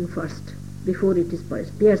dilatation first before it is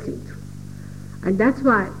piercing through. And that's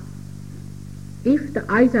why if the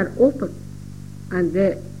eyes are open and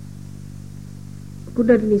the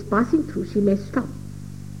Kundalini is passing through, she may stop.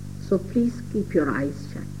 So please keep your eyes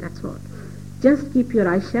shut, that's all. Just keep your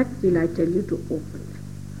eyes shut till I tell you to open them.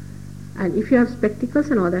 And if you have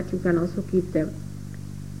spectacles and all that, you can also keep them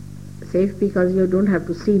safe, because you don't have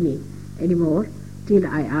to see me anymore till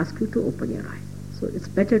I ask you to open your eyes. So it's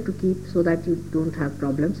better to keep so that you don't have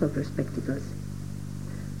problems of your spectacles.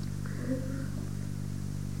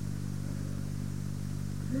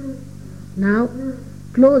 Now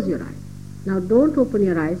close your eyes. Now don't open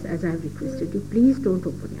your eyes as I have requested you. Please don't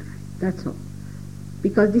open your eyes. That's all.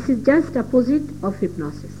 Because this is just opposite of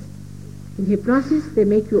hypnosis. In hypnosis they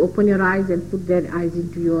make you open your eyes and put their eyes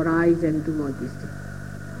into your eyes and do all these things.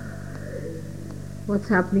 What's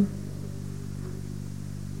happening?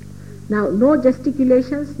 Now no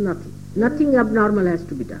gesticulations, nothing. Nothing abnormal has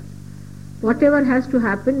to be done. Whatever has to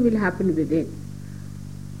happen will happen within.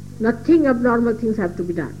 Nothing abnormal things have to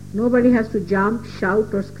be done. Nobody has to jump,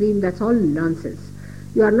 shout or scream. That's all nonsense.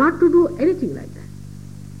 You are not to do anything like that.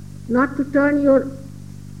 Not to turn your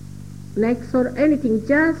necks or anything.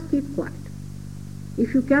 Just keep quiet.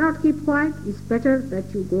 If you cannot keep quiet, it's better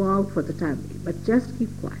that you go out for the time being. But just keep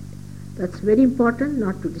quiet. That's very important,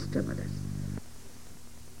 not to disturb others.